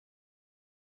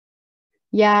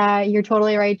 Yeah, you're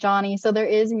totally right, Johnny. So there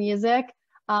is music.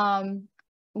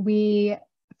 We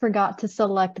forgot to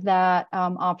select that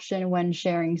option when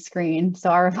sharing screen. So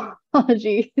our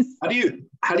apologies. How do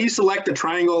you select the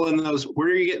triangle in those? Where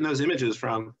are you getting those images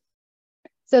from?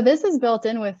 So this is built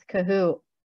in with Chaha'oh.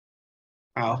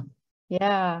 Oh.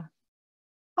 Yeah.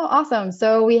 Oh, awesome.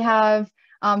 So we have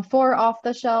 4 off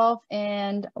the shelf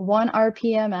and 1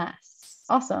 RPMS.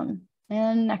 Awesome.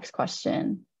 And next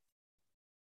question.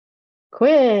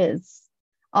 Quiz.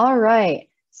 All right.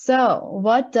 So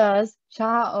what does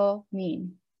Chaha'oh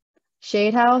mean?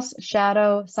 Shade house,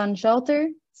 shadow, sun shelter,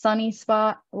 sunny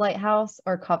spot, lighthouse,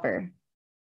 or cover?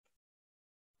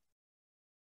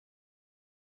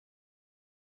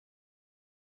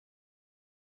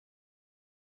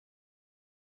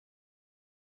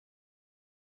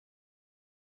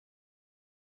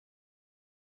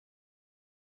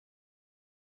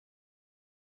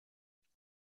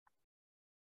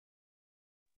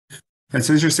 It's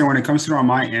interesting when it comes through on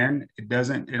my end,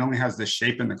 it only has the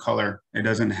shape and the color. It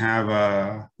doesn't have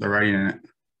the writing in it.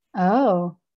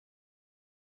 Oh.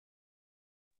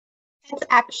 It's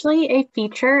actually a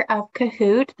feature of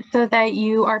Kahoot so that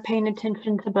you are paying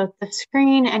attention to both the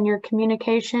screen and your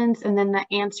communications, and then the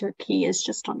answer key is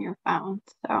just on your phone.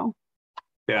 So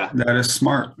yeah, that is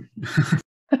smart.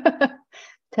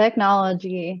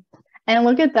 Technology. And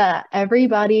look at that.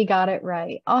 Everybody got it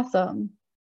right. Awesome.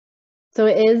 So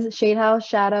it is shade house,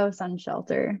 shadow, sun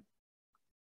shelter.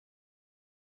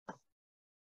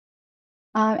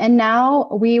 And now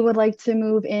we would like to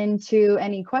move into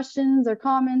any questions or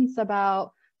comments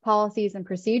about policies and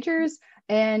procedures.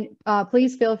 And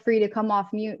please feel free to come off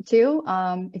mute too,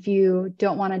 if you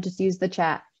don't want to just use the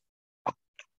chat.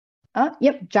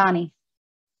 Yep, Johnny.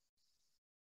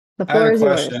 The floor is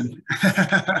yours.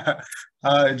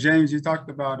 James, you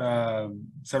talked about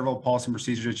several policy and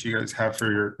procedures that you guys have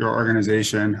for your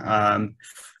organization.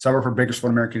 So I work for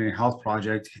Bakersfield American Indian Health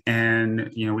Project,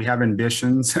 and we have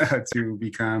ambitions to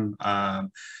become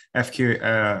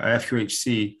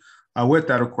FQHC. With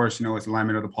that, of course, it's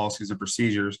alignment of the policies and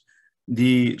procedures.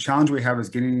 The challenge we have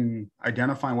is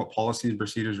identifying what policies and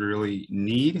procedures we really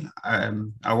need.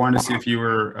 I wanted to see if you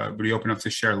would be open enough to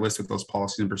share a list of those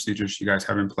policies and procedures you guys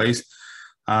have in place.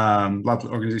 A lot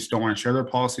of organizations don't want to share their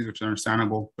policies, which is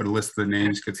understandable, but a list of the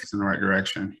names gets us in the right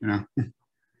direction, you know?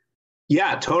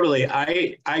 Yeah, totally.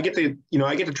 I get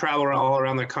to travel all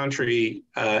around the country,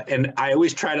 and I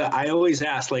always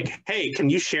ask, like, hey, can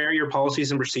you share your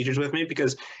policies and procedures with me?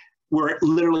 Because we're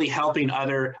literally helping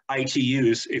other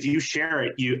ITUs. If you share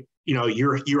it,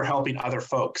 you're helping other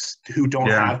folks who don't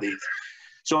have these.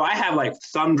 So I have like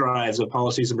thumb drives of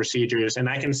policies and procedures, and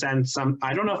I can send some.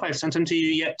 I don't know if I've sent them to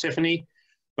you yet, Tiffani,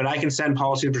 but I can send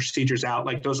policy and procedures out,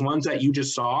 like those ones that you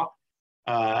just saw.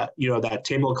 That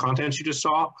table of contents you just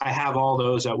saw. I have all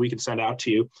those that we can send out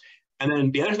to you. And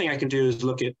then the other thing I can do is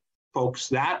look at folks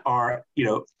that are,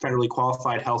 federally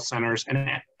qualified health centers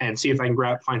and see if I can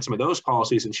find some of those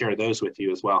policies and share those with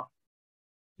you as well.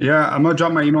 Yeah, I'm gonna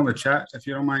drop my email in the chat. If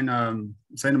you don't mind,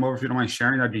 send them over. If you don't mind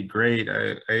sharing, that'd be great.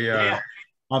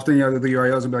 Often, the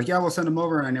UIOs will be like, yeah, we'll send them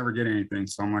over, and I never get anything.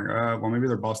 So I'm like, well, maybe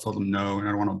their boss told them no, and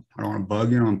I don't want to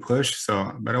bug, and push.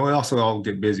 So, but I also all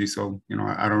get busy. So,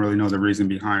 I don't really know the reason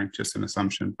behind, just an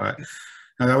assumption. But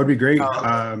no, that would be great.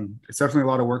 It's definitely a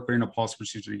lot of work putting a policy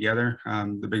procedure together.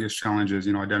 The biggest challenge is,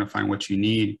 identifying what you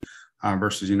need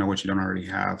versus, what you don't already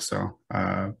have. So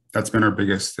that's been our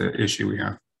biggest issue we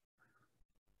have.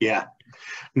 Yeah.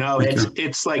 No,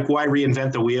 it's like, why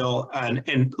reinvent the wheel?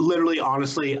 And literally,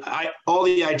 honestly, all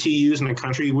the ITUs in the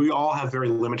country, we all have very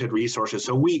limited resources.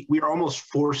 So we are almost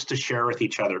forced to share with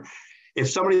each other. If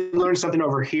somebody learns something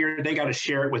over here, they got to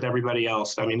share it with everybody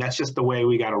else. I mean, that's just the way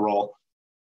we got to roll.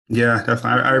 Yeah,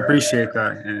 definitely. I appreciate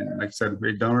that. And like I said,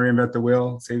 we don't reinvent the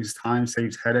wheel, saves time,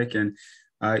 saves headache. And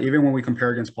even when we compare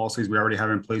against policies we already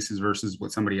have in places versus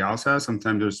what somebody else has,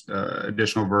 sometimes there's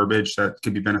additional verbiage that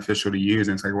could be beneficial to use.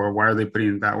 And it's like, well, why are they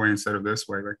putting it that way instead of this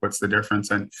way? Like, what's the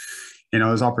difference? And, there's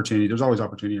always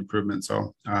opportunity improvement.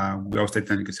 So we always take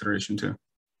that into consideration too.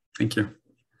 Thank you.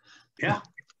 Yeah.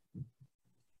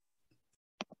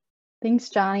 Thanks,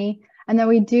 Johnny. And then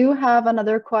we do have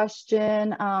another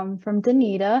question from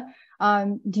Danita.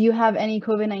 Do you have any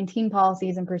COVID-19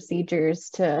 policies and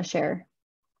procedures to share?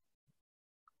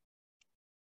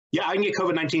 Yeah, I can get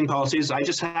COVID-19 policies. We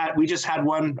just had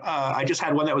one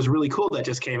that was really cool that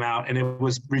just came out, and it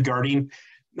was regarding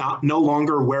no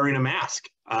longer wearing a mask.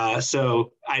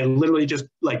 So I literally just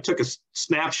took a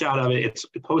snapshot of it. It's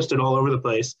posted all over the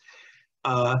place.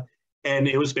 And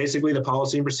it was basically the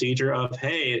policy and procedure of,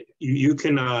 hey, you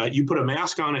put a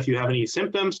mask on if you have any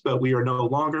symptoms, but we are no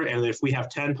longer. And if we have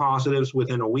 10 positives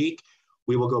within a week,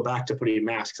 we will go back to putting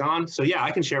masks on. So yeah, I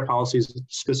can share policies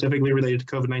specifically related to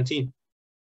COVID-19.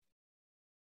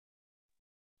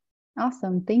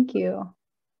 Awesome, thank you.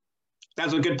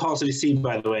 That's a good policy to see,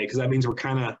 by the way, because that means we're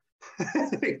kind of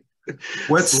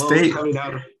what state coming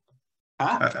out of,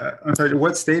 I'm sorry,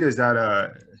 what state is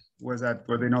that? Was that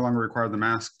where they no longer require the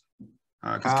mask?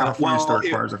 Because California still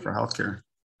requires it for healthcare.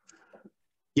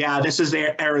 Yeah, this is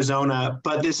Arizona,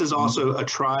 but this is also a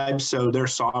tribe, so they're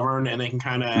sovereign and they can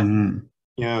kind of,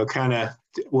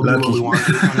 we'll do what we want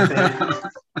to kind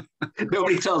of thing.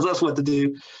 Nobody tells us what to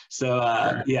do.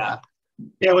 So yeah.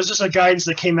 Yeah, it was just a guidance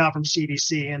that came out from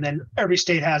CDC, and then every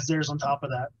state has theirs on top of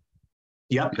that.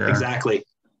 Yep, exactly.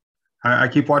 I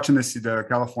keep watching the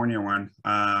California one.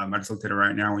 I just looked at it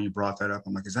right now when you brought that up.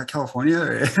 I'm like, is that California?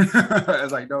 I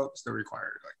was like, nope, still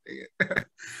required. Like,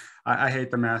 I hate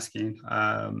the masking.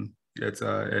 It's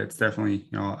definitely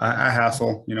a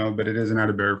hassle, but it is an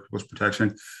added barrier for people's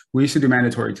protection. We used to do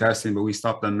mandatory testing, but we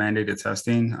stopped the mandated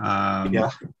testing.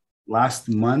 Last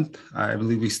month, I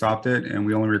believe we stopped it, and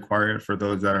we only require it for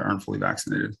those that aren't fully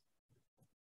vaccinated.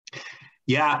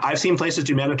 Yeah, I've seen places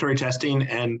do mandatory testing,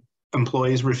 and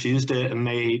employees refused it, and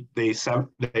they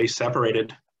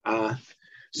separated.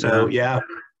 Yeah,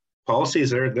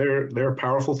 policies they're a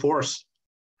powerful force.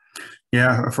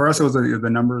 Yeah, for us it was the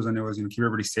numbers, and it was keep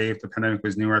everybody safe. The pandemic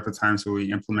was newer at the time, so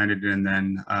we implemented it, and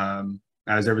then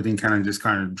as everything kind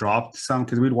of dropped some,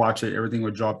 because we'd watch it, everything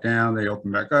would drop down, they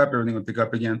open back up, everything would pick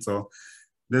up again. So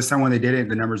this time when they did it,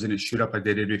 the numbers didn't shoot up like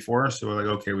they did before. So we're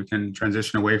like, okay, we can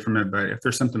transition away from it. But if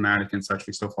they're symptomatic and such,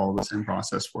 we still follow the same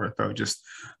process for it. Though we just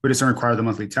don't require the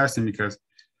monthly testing, because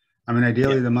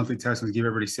ideally the monthly testing is keep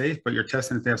everybody safe, but you're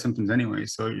testing if they have symptoms anyway.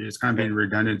 So it's kind of being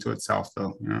redundant to itself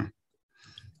though.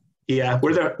 Yeah,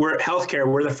 we're healthcare.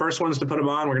 We're the first ones to put them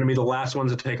on. We're going to be the last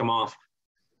ones to take them off.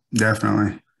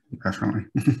 Definitely.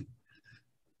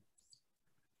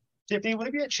 Tiffani, would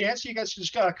it be a chance you guys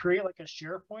just create like a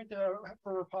SharePoint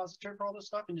for a repository for all this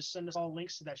stuff and just send us all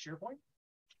links to that SharePoint?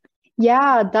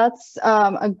 Yeah, that's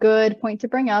a good point to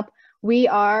bring up. We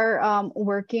are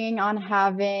working on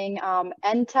having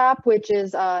NTAP, which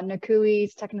is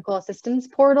NCUI's technical assistance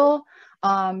portal,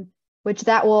 which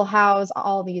that will house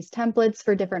all these templates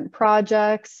for different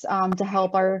projects to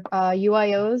help our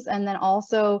UIOs. And then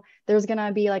also there's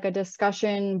gonna be like a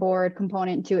discussion board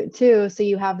component to it too. So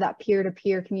you have that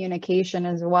peer-to-peer communication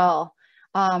as well.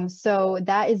 So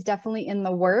that is definitely in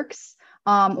the works.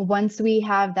 Once we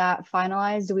have that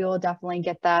finalized, we will definitely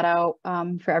get that out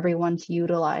for everyone to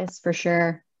utilize for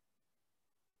sure.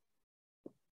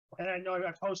 And I know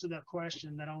I posted that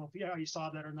question. I don't know if you saw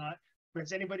that or not. But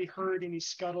has anybody heard any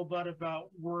scuttlebutt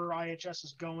about where IHS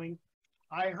is going?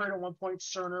 I heard at one point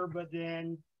Cerner, but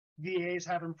then VA is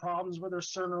having problems with their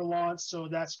Cerner launch, so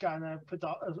that's kind of put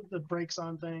the brakes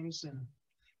on things. And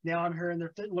now I'm hearing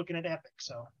they're looking at Epic.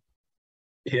 So.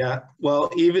 Yeah, well,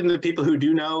 even the people who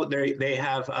do know, they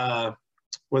have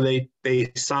where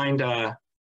they signed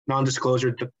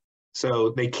non-disclosure, so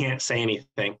they can't say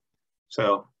anything.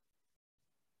 So.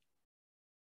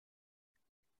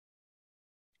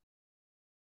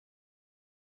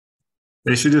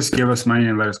 They should just give us money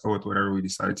and let us go with whatever we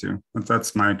decide to.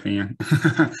 That's my opinion.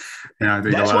 Yeah, I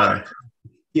think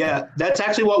yeah, that's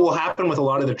actually what will happen with a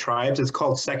lot of the tribes. It's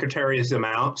called secretary's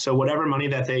amount. So whatever money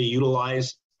that they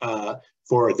utilize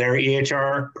for their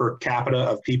EHR per capita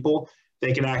of people,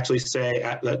 they can actually say,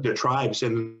 the tribes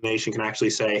in the nation can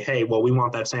actually say, hey, well, we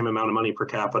want that same amount of money per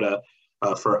capita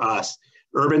for us.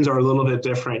 Urbans are a little bit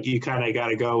different. You kind of got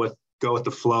to go with the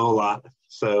flow a lot.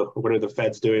 So what are the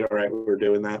feds doing? All right, we're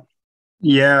doing that.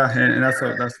 Yeah, and that's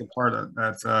the part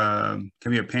that's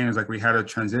can be a pain. Is like we had a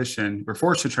transition. We're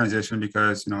forced to transition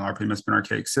because our pretty much been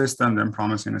archaic system. Them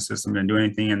promising a system didn't do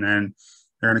anything, and then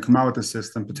they're going to come out with a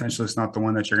system. Potentially, it's not the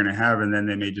one that you're going to have, and then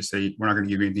they may just say we're not going to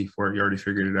give you anything for it. You already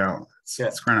figured it out.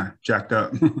 It's kind of jacked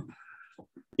up.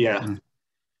 Yeah.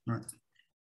 Right.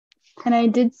 And I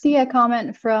did see a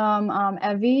comment from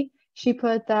Evie. She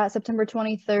put that September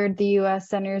 23rd, the U.S.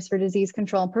 Centers for Disease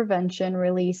Control and Prevention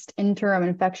released interim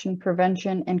infection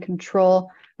prevention and control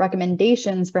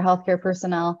recommendations for healthcare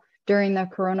personnel during the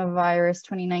coronavirus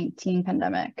 2019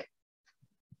 pandemic.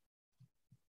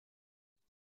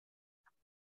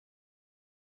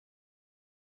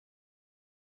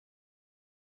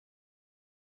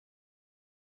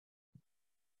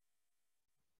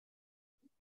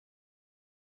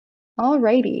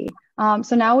 Alrighty.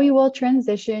 So now we will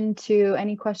transition to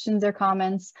any questions or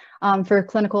comments for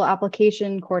clinical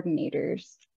application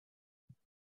coordinators.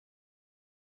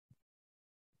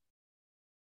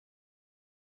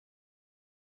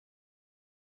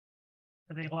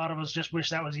 I think a lot of us just wish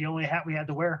that was the only hat we had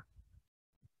to wear.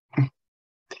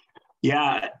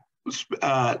 Yeah,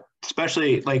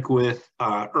 especially like with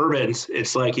urbans,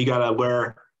 it's like you got to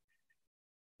wear.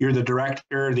 You're the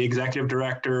director, the executive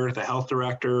director, the health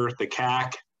director, the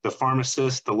CAC, the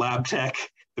pharmacist, the lab tech,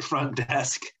 the front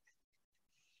desk.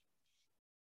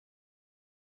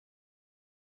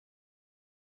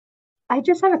 I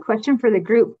just have a question for the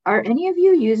group. Are any of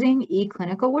you using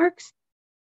eClinicalWorks?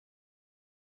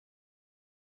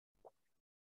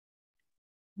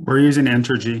 We're using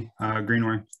Entergy,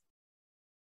 Greenway.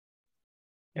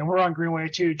 And we're on Greenway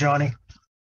too, Johnny.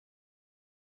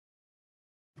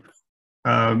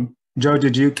 Joe,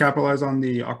 did you capitalize on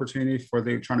the opportunity for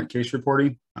the electronic case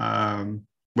reporting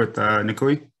with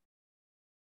NCUI?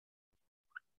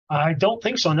 I don't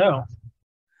think so, no.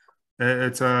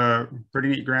 It's a pretty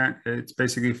neat grant. It's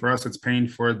basically for us, it's paying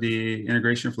for the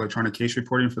integration for electronic case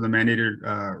reporting for the mandated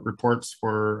reports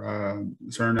for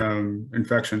certain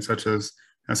infections, such as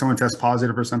if someone tests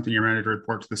positive or something, you're mandated to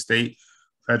report to the state,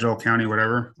 federal, county,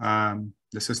 whatever.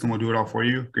 The system will do it all for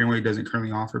you. Greenway doesn't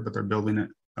currently offer, but they're building it.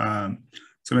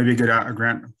 So maybe a good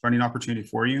grant funding opportunity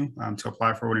for you to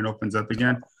apply for when it opens up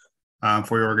again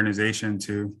for your organization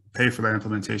to pay for that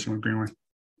implementation with Greenway.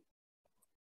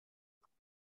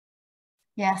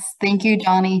 Yes, thank you,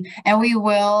 Johnny. And we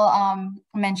will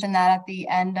mention that at the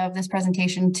end of this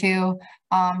presentation too,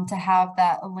 to have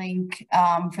that link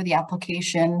for the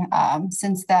application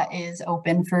since that is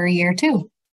open for a year too.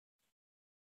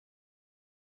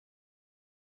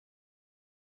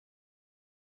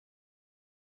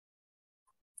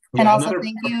 And Yeah, also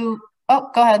thank you. Oh,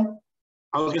 go ahead.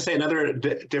 I was going to say another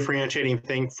differentiating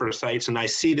thing for sites, and I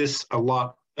see this a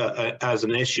lot as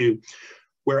an issue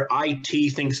where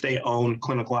IT thinks they own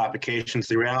clinical applications.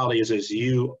 The reality is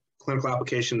clinical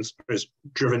applications is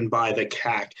driven by the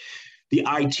CAC. The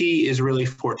IT is really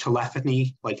for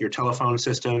telephony, like your telephone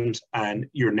systems and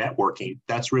your networking.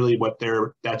 That's really what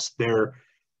that's their,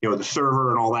 the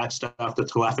server and all that stuff, the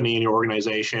telephony in your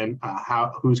organization,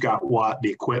 who's got what,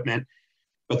 the equipment.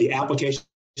 But the applications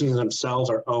themselves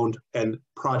are owned and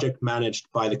project managed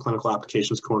by the clinical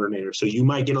applications coordinator. So you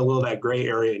might get a little of that gray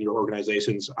area in your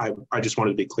organizations. I just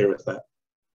wanted to be clear with that.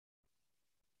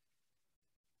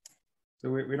 So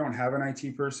we don't have an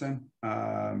IT person,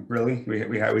 really.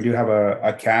 We do have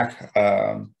a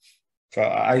CAC. So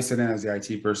I sit in as the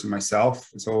IT person myself.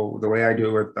 So the way I do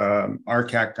it with our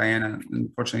CAC, Diana,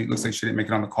 unfortunately, it looks like she didn't make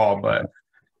it on the call, but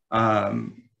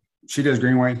she does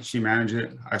Greenway. She manages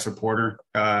it. I support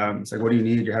her. It's like, what do you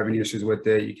need? You have any issues with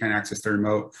it? You can't access the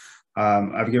remote.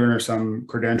 I've given her some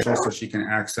credentials so she can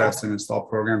access and install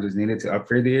programs as needed to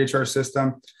upgrade the EHR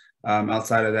system.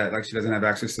 Outside of that, like, she doesn't have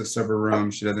access to server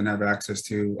room. She doesn't have access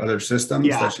to other systems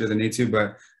that she doesn't need to,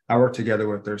 but I work together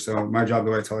with her. So my job,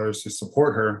 the way I tell her, is to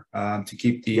support her to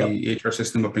keep the EHR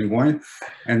system up and going.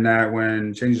 And that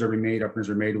when changes are being made, upgrades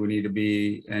are made, we need to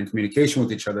be in communication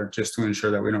with each other just to ensure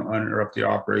that we don't interrupt the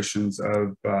operations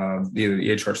of either the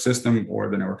EHR system or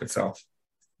the network itself.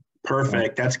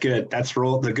 Perfect. That's good. That's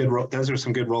the good role. Those are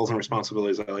some good roles and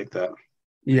responsibilities. I like that.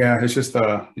 Yeah, it's just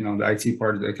the IT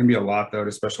part. It can be a lot though,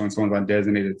 especially when someone's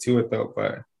undesignated to it though.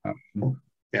 But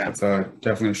it's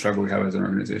definitely a struggle we have as an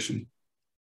organization,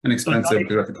 and expensive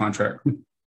because of the contract.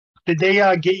 Did they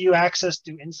get you access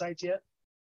to Insights yet?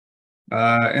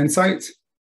 Insights?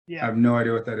 Yeah, I have no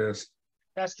idea what that is.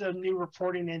 that's the new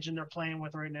reporting engine they're playing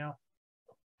with right now.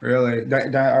 Really,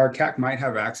 our CAC might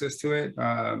have access to it.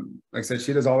 Like I said,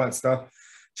 she does all that stuff.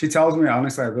 She tells me,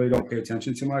 honestly, I really don't pay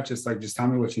attention too much. It's like, just tell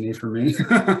me what you need from me.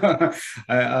 I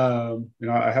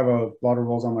have a lot of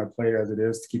roles on my plate as it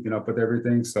is, keeping up with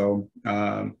everything. So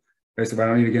basically, if I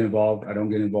don't need to get involved, I don't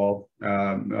get involved.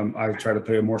 I try to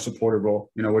play a more supportive role.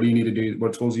 What do you need to do?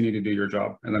 What tools you need to do your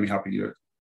job? And let me help you do it.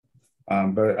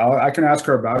 But I can ask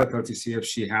her about it though to see if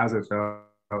she has it.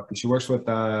 She works with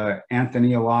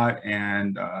Anthony a lot,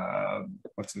 and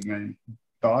what's his name?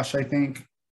 Dosh, I think.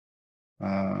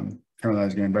 Can't remember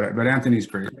his name, but Anthony's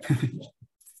great.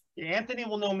 Yeah, Anthony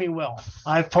will know me well.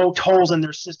 I've poked holes in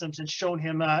their systems and shown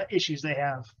him issues they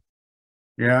have.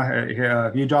 Yeah.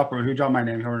 If you drop my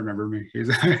name, he'll remember me. He's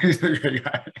a great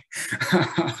guy.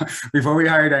 Before we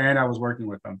hired Diana, I was working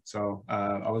with them, so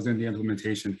I was in the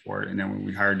implementation for it. And then when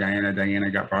we hired Diana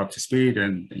got brought up to speed,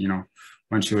 and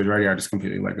when she was ready, I just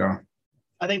completely let go.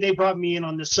 I think they brought me in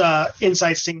on this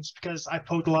Insights things because I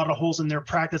poked a lot of holes in their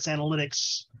practice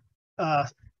analytics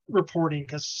reporting,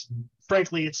 because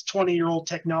frankly, it's 20-year-old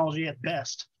technology at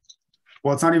best.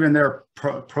 Well, it's not even their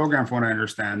program, from what I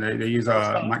understand. They use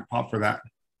a Mike Pop for that.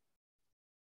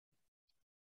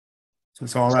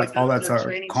 So all that's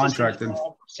contracted.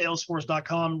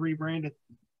 Salesforce.com rebranded.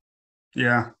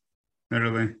 Yeah,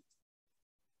 literally.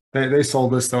 They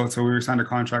sold us though, so we were signed a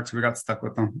contract, so we got stuck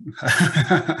with them.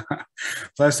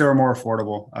 Plus, they were more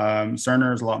affordable.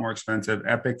 Cerner is a lot more expensive.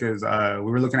 Epic is. We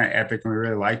were looking at Epic, and we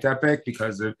really liked Epic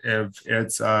because if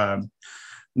it's the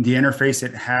interface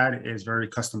it had is very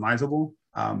customizable,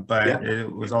 but it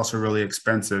was also really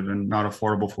expensive and not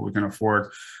affordable for what we can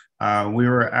afford. We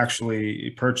were actually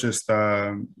purchased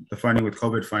the funding with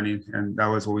COVID funding, and that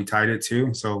was what we tied it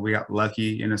to. So we got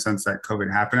lucky in a sense that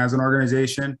COVID happened as an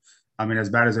organization. I mean, as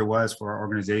bad as it was for our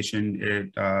organization,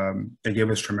 it gave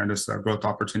us tremendous growth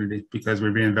opportunity because we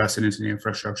reinvested into the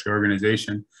infrastructure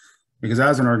organization. Because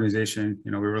as an organization,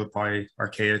 we were probably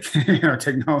archaic in our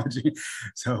technology,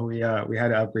 so we had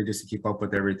to upgrade just to keep up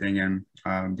with everything. And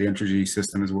the Entergy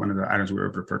system is one of the items we were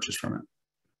able to purchase from it.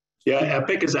 Yeah,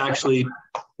 Epic is actually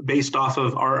based off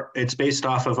of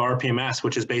RPMS,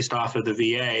 which is based off of the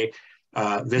VA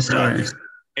Vista. Right.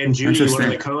 And Judy,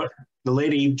 the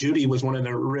lady Judy was one of the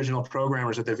original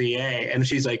programmers at the VA, and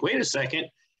she's like, "Wait a second,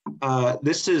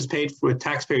 this is paid with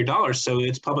taxpayer dollars, so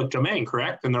it's public domain,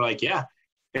 correct?" And they're like, "Yeah."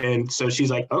 And so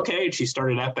she's like, "Okay," and she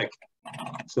started Epic.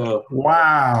 So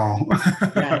wow.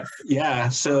 yeah.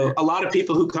 So a lot of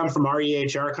people who come from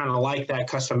REHR kind of like that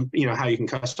custom, how you can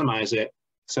customize it.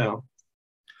 So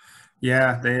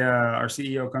yeah, they our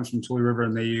CEO comes from Tule River,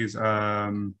 and they use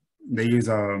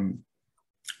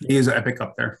Epic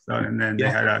up there, and then they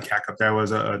had a CAC up there.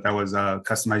 That was a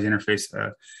customized interface.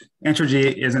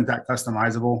 Entergy isn't that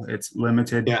customizable; it's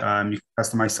limited. You can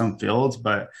customize some fields,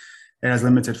 but it has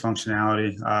limited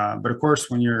functionality. But of course,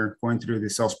 when you're going through the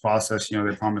sales process,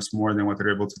 they promise more than what they're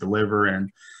able to deliver.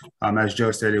 And as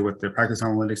Joe stated, with the practice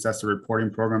analytics, that's the reporting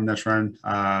program that's run.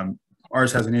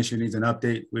 Ours has an issue, needs an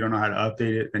update. We don't know how to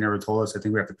update it. They never told us. I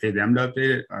think we have to pay them to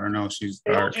update it. I don't know.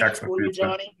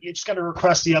 Johnny, you just got to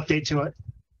request the update to it.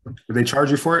 Do they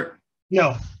charge you for it?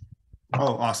 No.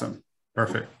 Oh, awesome.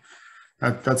 Perfect.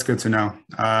 That's good to know.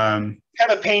 Kind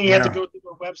of pain. You have to go through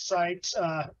their website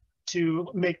to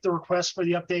make the request for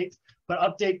the update, but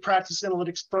update practice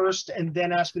analytics first and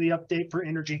then ask for the update for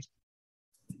Entergy.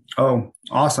 Oh,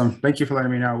 awesome. Thank you for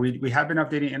letting me know. We have been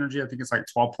updating energy. I think it's like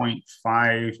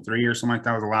 12.53 or something like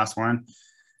that was the last one.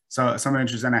 So something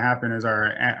interesting that happened is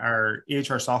our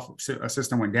EHR software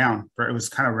system went down. It was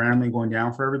kind of randomly going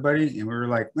down for everybody. And we were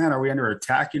like, man, are we under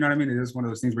attack? You know what I mean? It is one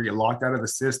of those things where you get locked out of the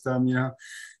system, you know?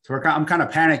 So I'm kind of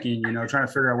panicking, you know, trying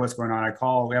to figure out what's going on.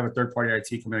 We have a third-party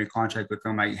IT committee contract with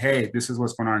them. Like, hey, this is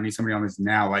what's going on. I need somebody on this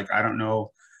now. Like, I don't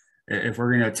know if we're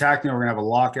going to attack them, we're going to have a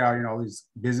lockout. You know, all these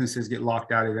businesses get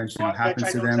locked out eventually. What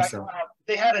happens to them? Exactly. So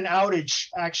they had an outage.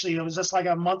 Actually, it was just like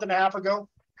a month and a half ago.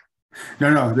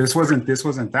 No, this wasn't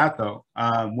that though.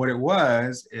 What it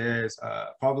was is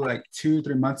probably like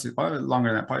 2-3 months, probably longer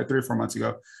than that, probably 3 or 4 months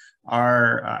ago.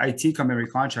 Our IT company we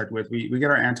contract with, we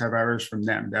get our antivirus from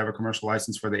them. They have a commercial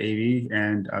license for the AV,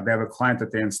 and they have a client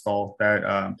that they install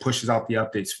that pushes out the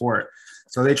updates for it.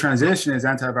 So they transitioned, his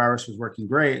antivirus was working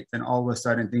great. Then all of a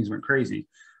sudden things went crazy.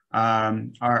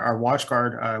 Our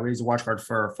WatchGuard, we use a WatchGuard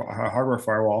for a hardware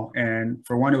firewall, and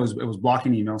for one, it was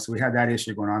blocking email, so we had that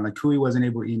issue going on. Like CUI wasn't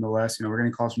able to email us. You know, we're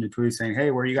getting calls from the CUI saying,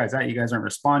 "Hey, where are you guys at? You guys aren't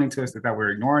responding to us." That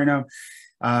we're ignoring them.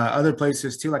 Other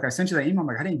places too, like I sent you that email. I'm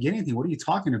like, I didn't get anything. What are you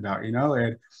talking about? You know,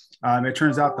 and it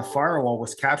turns out the firewall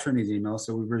was capturing these emails,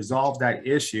 so we resolved that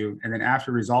issue, and then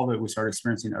after resolve it, we started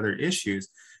experiencing other issues,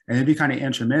 and it'd be kind of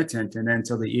intermittent, and then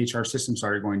until the EHR system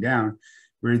started going down.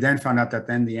 We then found out that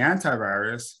then the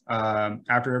antivirus,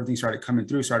 after everything started coming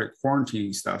through, started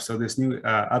quarantining stuff. So this new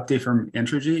update from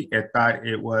Entergy, it thought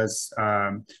it was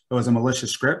a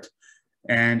malicious script,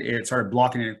 and it started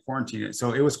blocking it and quarantining it.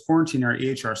 So it was quarantining our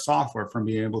EHR software from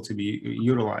being able to be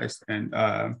utilized. And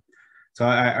so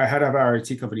I had to have our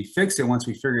IT company fix it once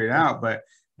we figured it out, but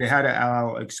they had to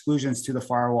allow exclusions to the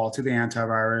firewall, to the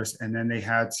antivirus, and then we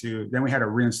had to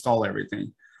reinstall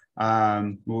everything.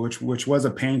 Which was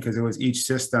a pain because it was each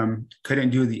system couldn't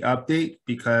do the update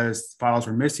because files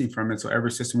were missing from it. So every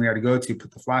system we had to go to,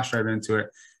 put the flash drive into it,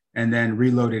 and then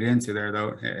reload it into there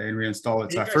though and reinstall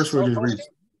it. So at first we were just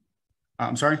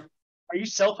I'm sorry? Are you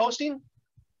self-hosting?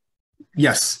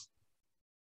 Yes.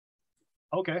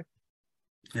 Okay.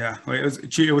 Yeah,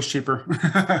 it was cheaper.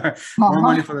 More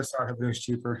money for the startup, but it was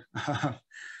cheaper.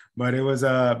 But it was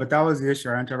but that was the issue.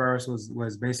 Our antivirus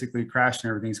was basically crashed and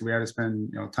everything. So we had to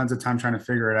spend tons of time trying to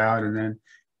figure it out. And then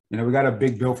we got a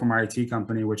big bill from our IT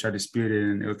company, which I disputed,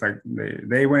 and it was like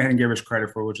they went ahead and gave us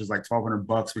credit for it, which is like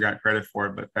 $1,200. We got credit for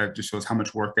it, but that just shows how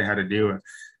much work they had to do.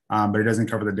 But it doesn't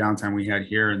cover the downtime we had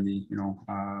here and the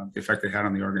effect it had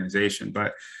on the organization.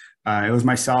 But it was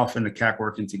myself and the CAC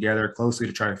working together closely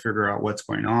to try to figure out what's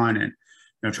going on and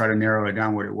try to narrow it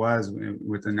down what it was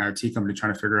within our IT company,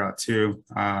 trying to figure out too.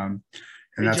 And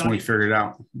that's Johnny, when we figured it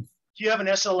out. Do you have an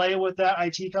SLA with that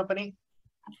IT company?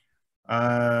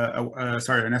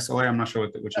 Sorry, an SLA. I'm not sure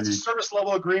what you mean. That's service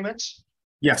level agreements.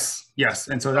 Yes.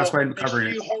 And so that's why I'm covering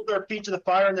it. You hold their feet to the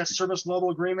fire in that service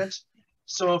level agreement.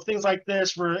 So if things like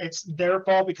this, where it's their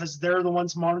fault because they're the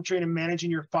ones monitoring and managing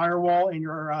your firewall and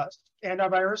your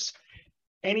antivirus,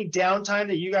 any downtime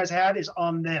that you guys had is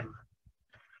on them.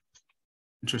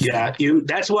 Interesting. Yeah,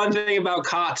 that's one thing about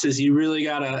COTS is you really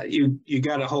gotta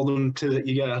gotta hold them to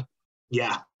you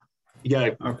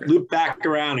gotta loop back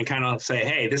around and kind of say,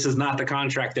 hey, this is not the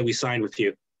contract that we signed with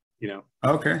you.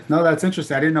 Okay, no, that's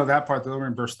interesting. I didn't know that part. They'll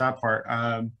reimburse that part.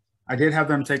 I did have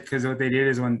them take, because what they did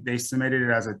is when they submitted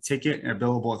it as a ticket and a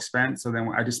billable expense, so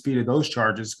then I disputed those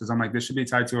charges because I'm like, this should be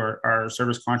tied to our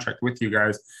service contract with you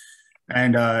guys.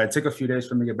 And it took a few days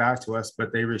for them to get back to us,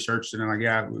 but they researched it and like,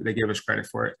 yeah, they gave us credit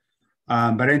for it.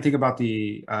 But I didn't think about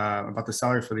the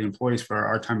salary for the employees for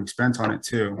our time spent on it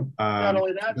too. Not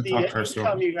only that, the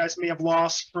income you guys may have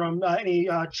lost from any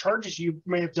charges you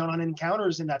may have done on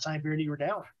encounters in that time period you were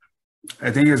down.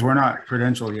 The thing is, we're not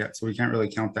credentialed yet, so we can't really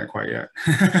count that quite yet.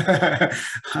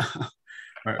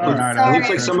 It looks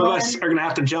like some of us are going to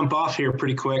have to jump off here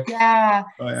pretty quick. Yeah.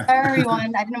 Oh, yeah. Sorry,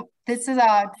 everyone. I know this is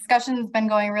a discussion's been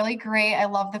going really great. I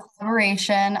love the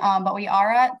collaboration, but we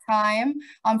are at time.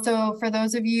 So for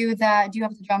those of you that do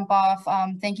have to jump off,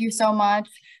 thank you so much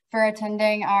for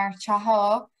attending our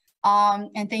Chaha'oh.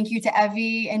 And thank you to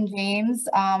Evie and James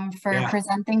for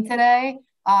presenting today.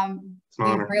 We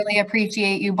really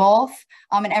appreciate you both,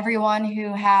 and everyone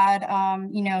who had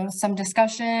some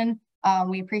discussion.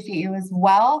 We appreciate you as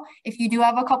well. If you do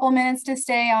have a couple minutes to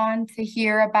stay on to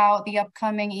hear about the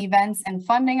upcoming events and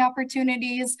funding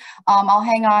opportunities, I'll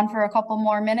hang on for a couple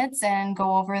more minutes and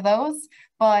go over those.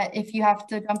 But if you have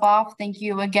to jump off, thank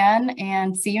you again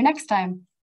and see you next time.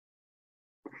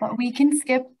 But we can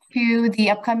skip to the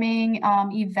upcoming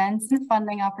events and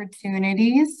funding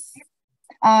opportunities.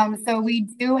 So we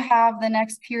do have the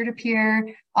next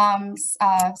peer-to-peer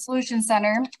Solution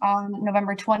Center on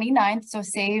November 29th. So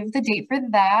save the date for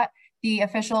that. The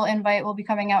official invite will be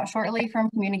coming out shortly from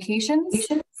communications.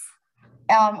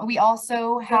 We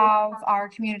also have our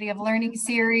Community of Learning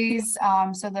series.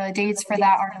 So the dates for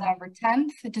that are November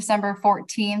 10th, December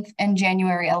 14th, and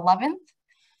January 11th.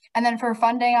 And then for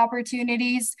funding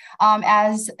opportunities,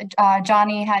 as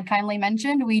Johnny had kindly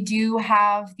mentioned, we do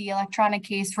have the electronic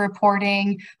case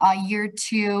reporting year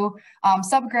 2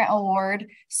 subgrant award.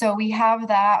 So we have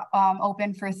that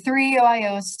open for 3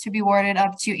 UIOs to be awarded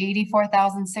up to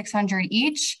 $84,600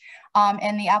 each.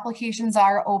 And the applications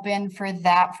are open for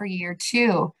that for year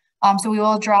 2. So we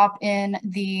will drop in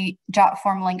the jot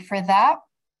form link for that.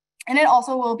 And it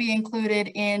also will be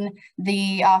included in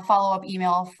the follow-up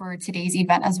email for today's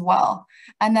event as well.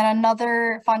 And then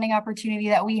another funding opportunity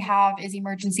that we have is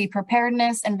emergency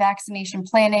preparedness and vaccination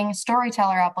planning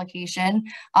storyteller application.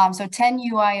 So 10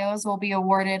 UIOs will be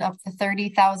awarded up to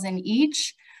 $30,000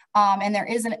 each. And there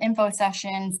is an info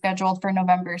session scheduled for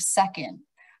November 2nd.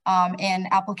 And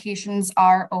applications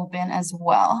are open as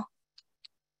well.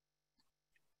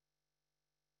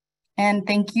 And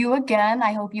thank you again.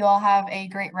 I hope you all have a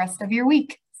great rest of your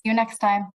week. See you next time.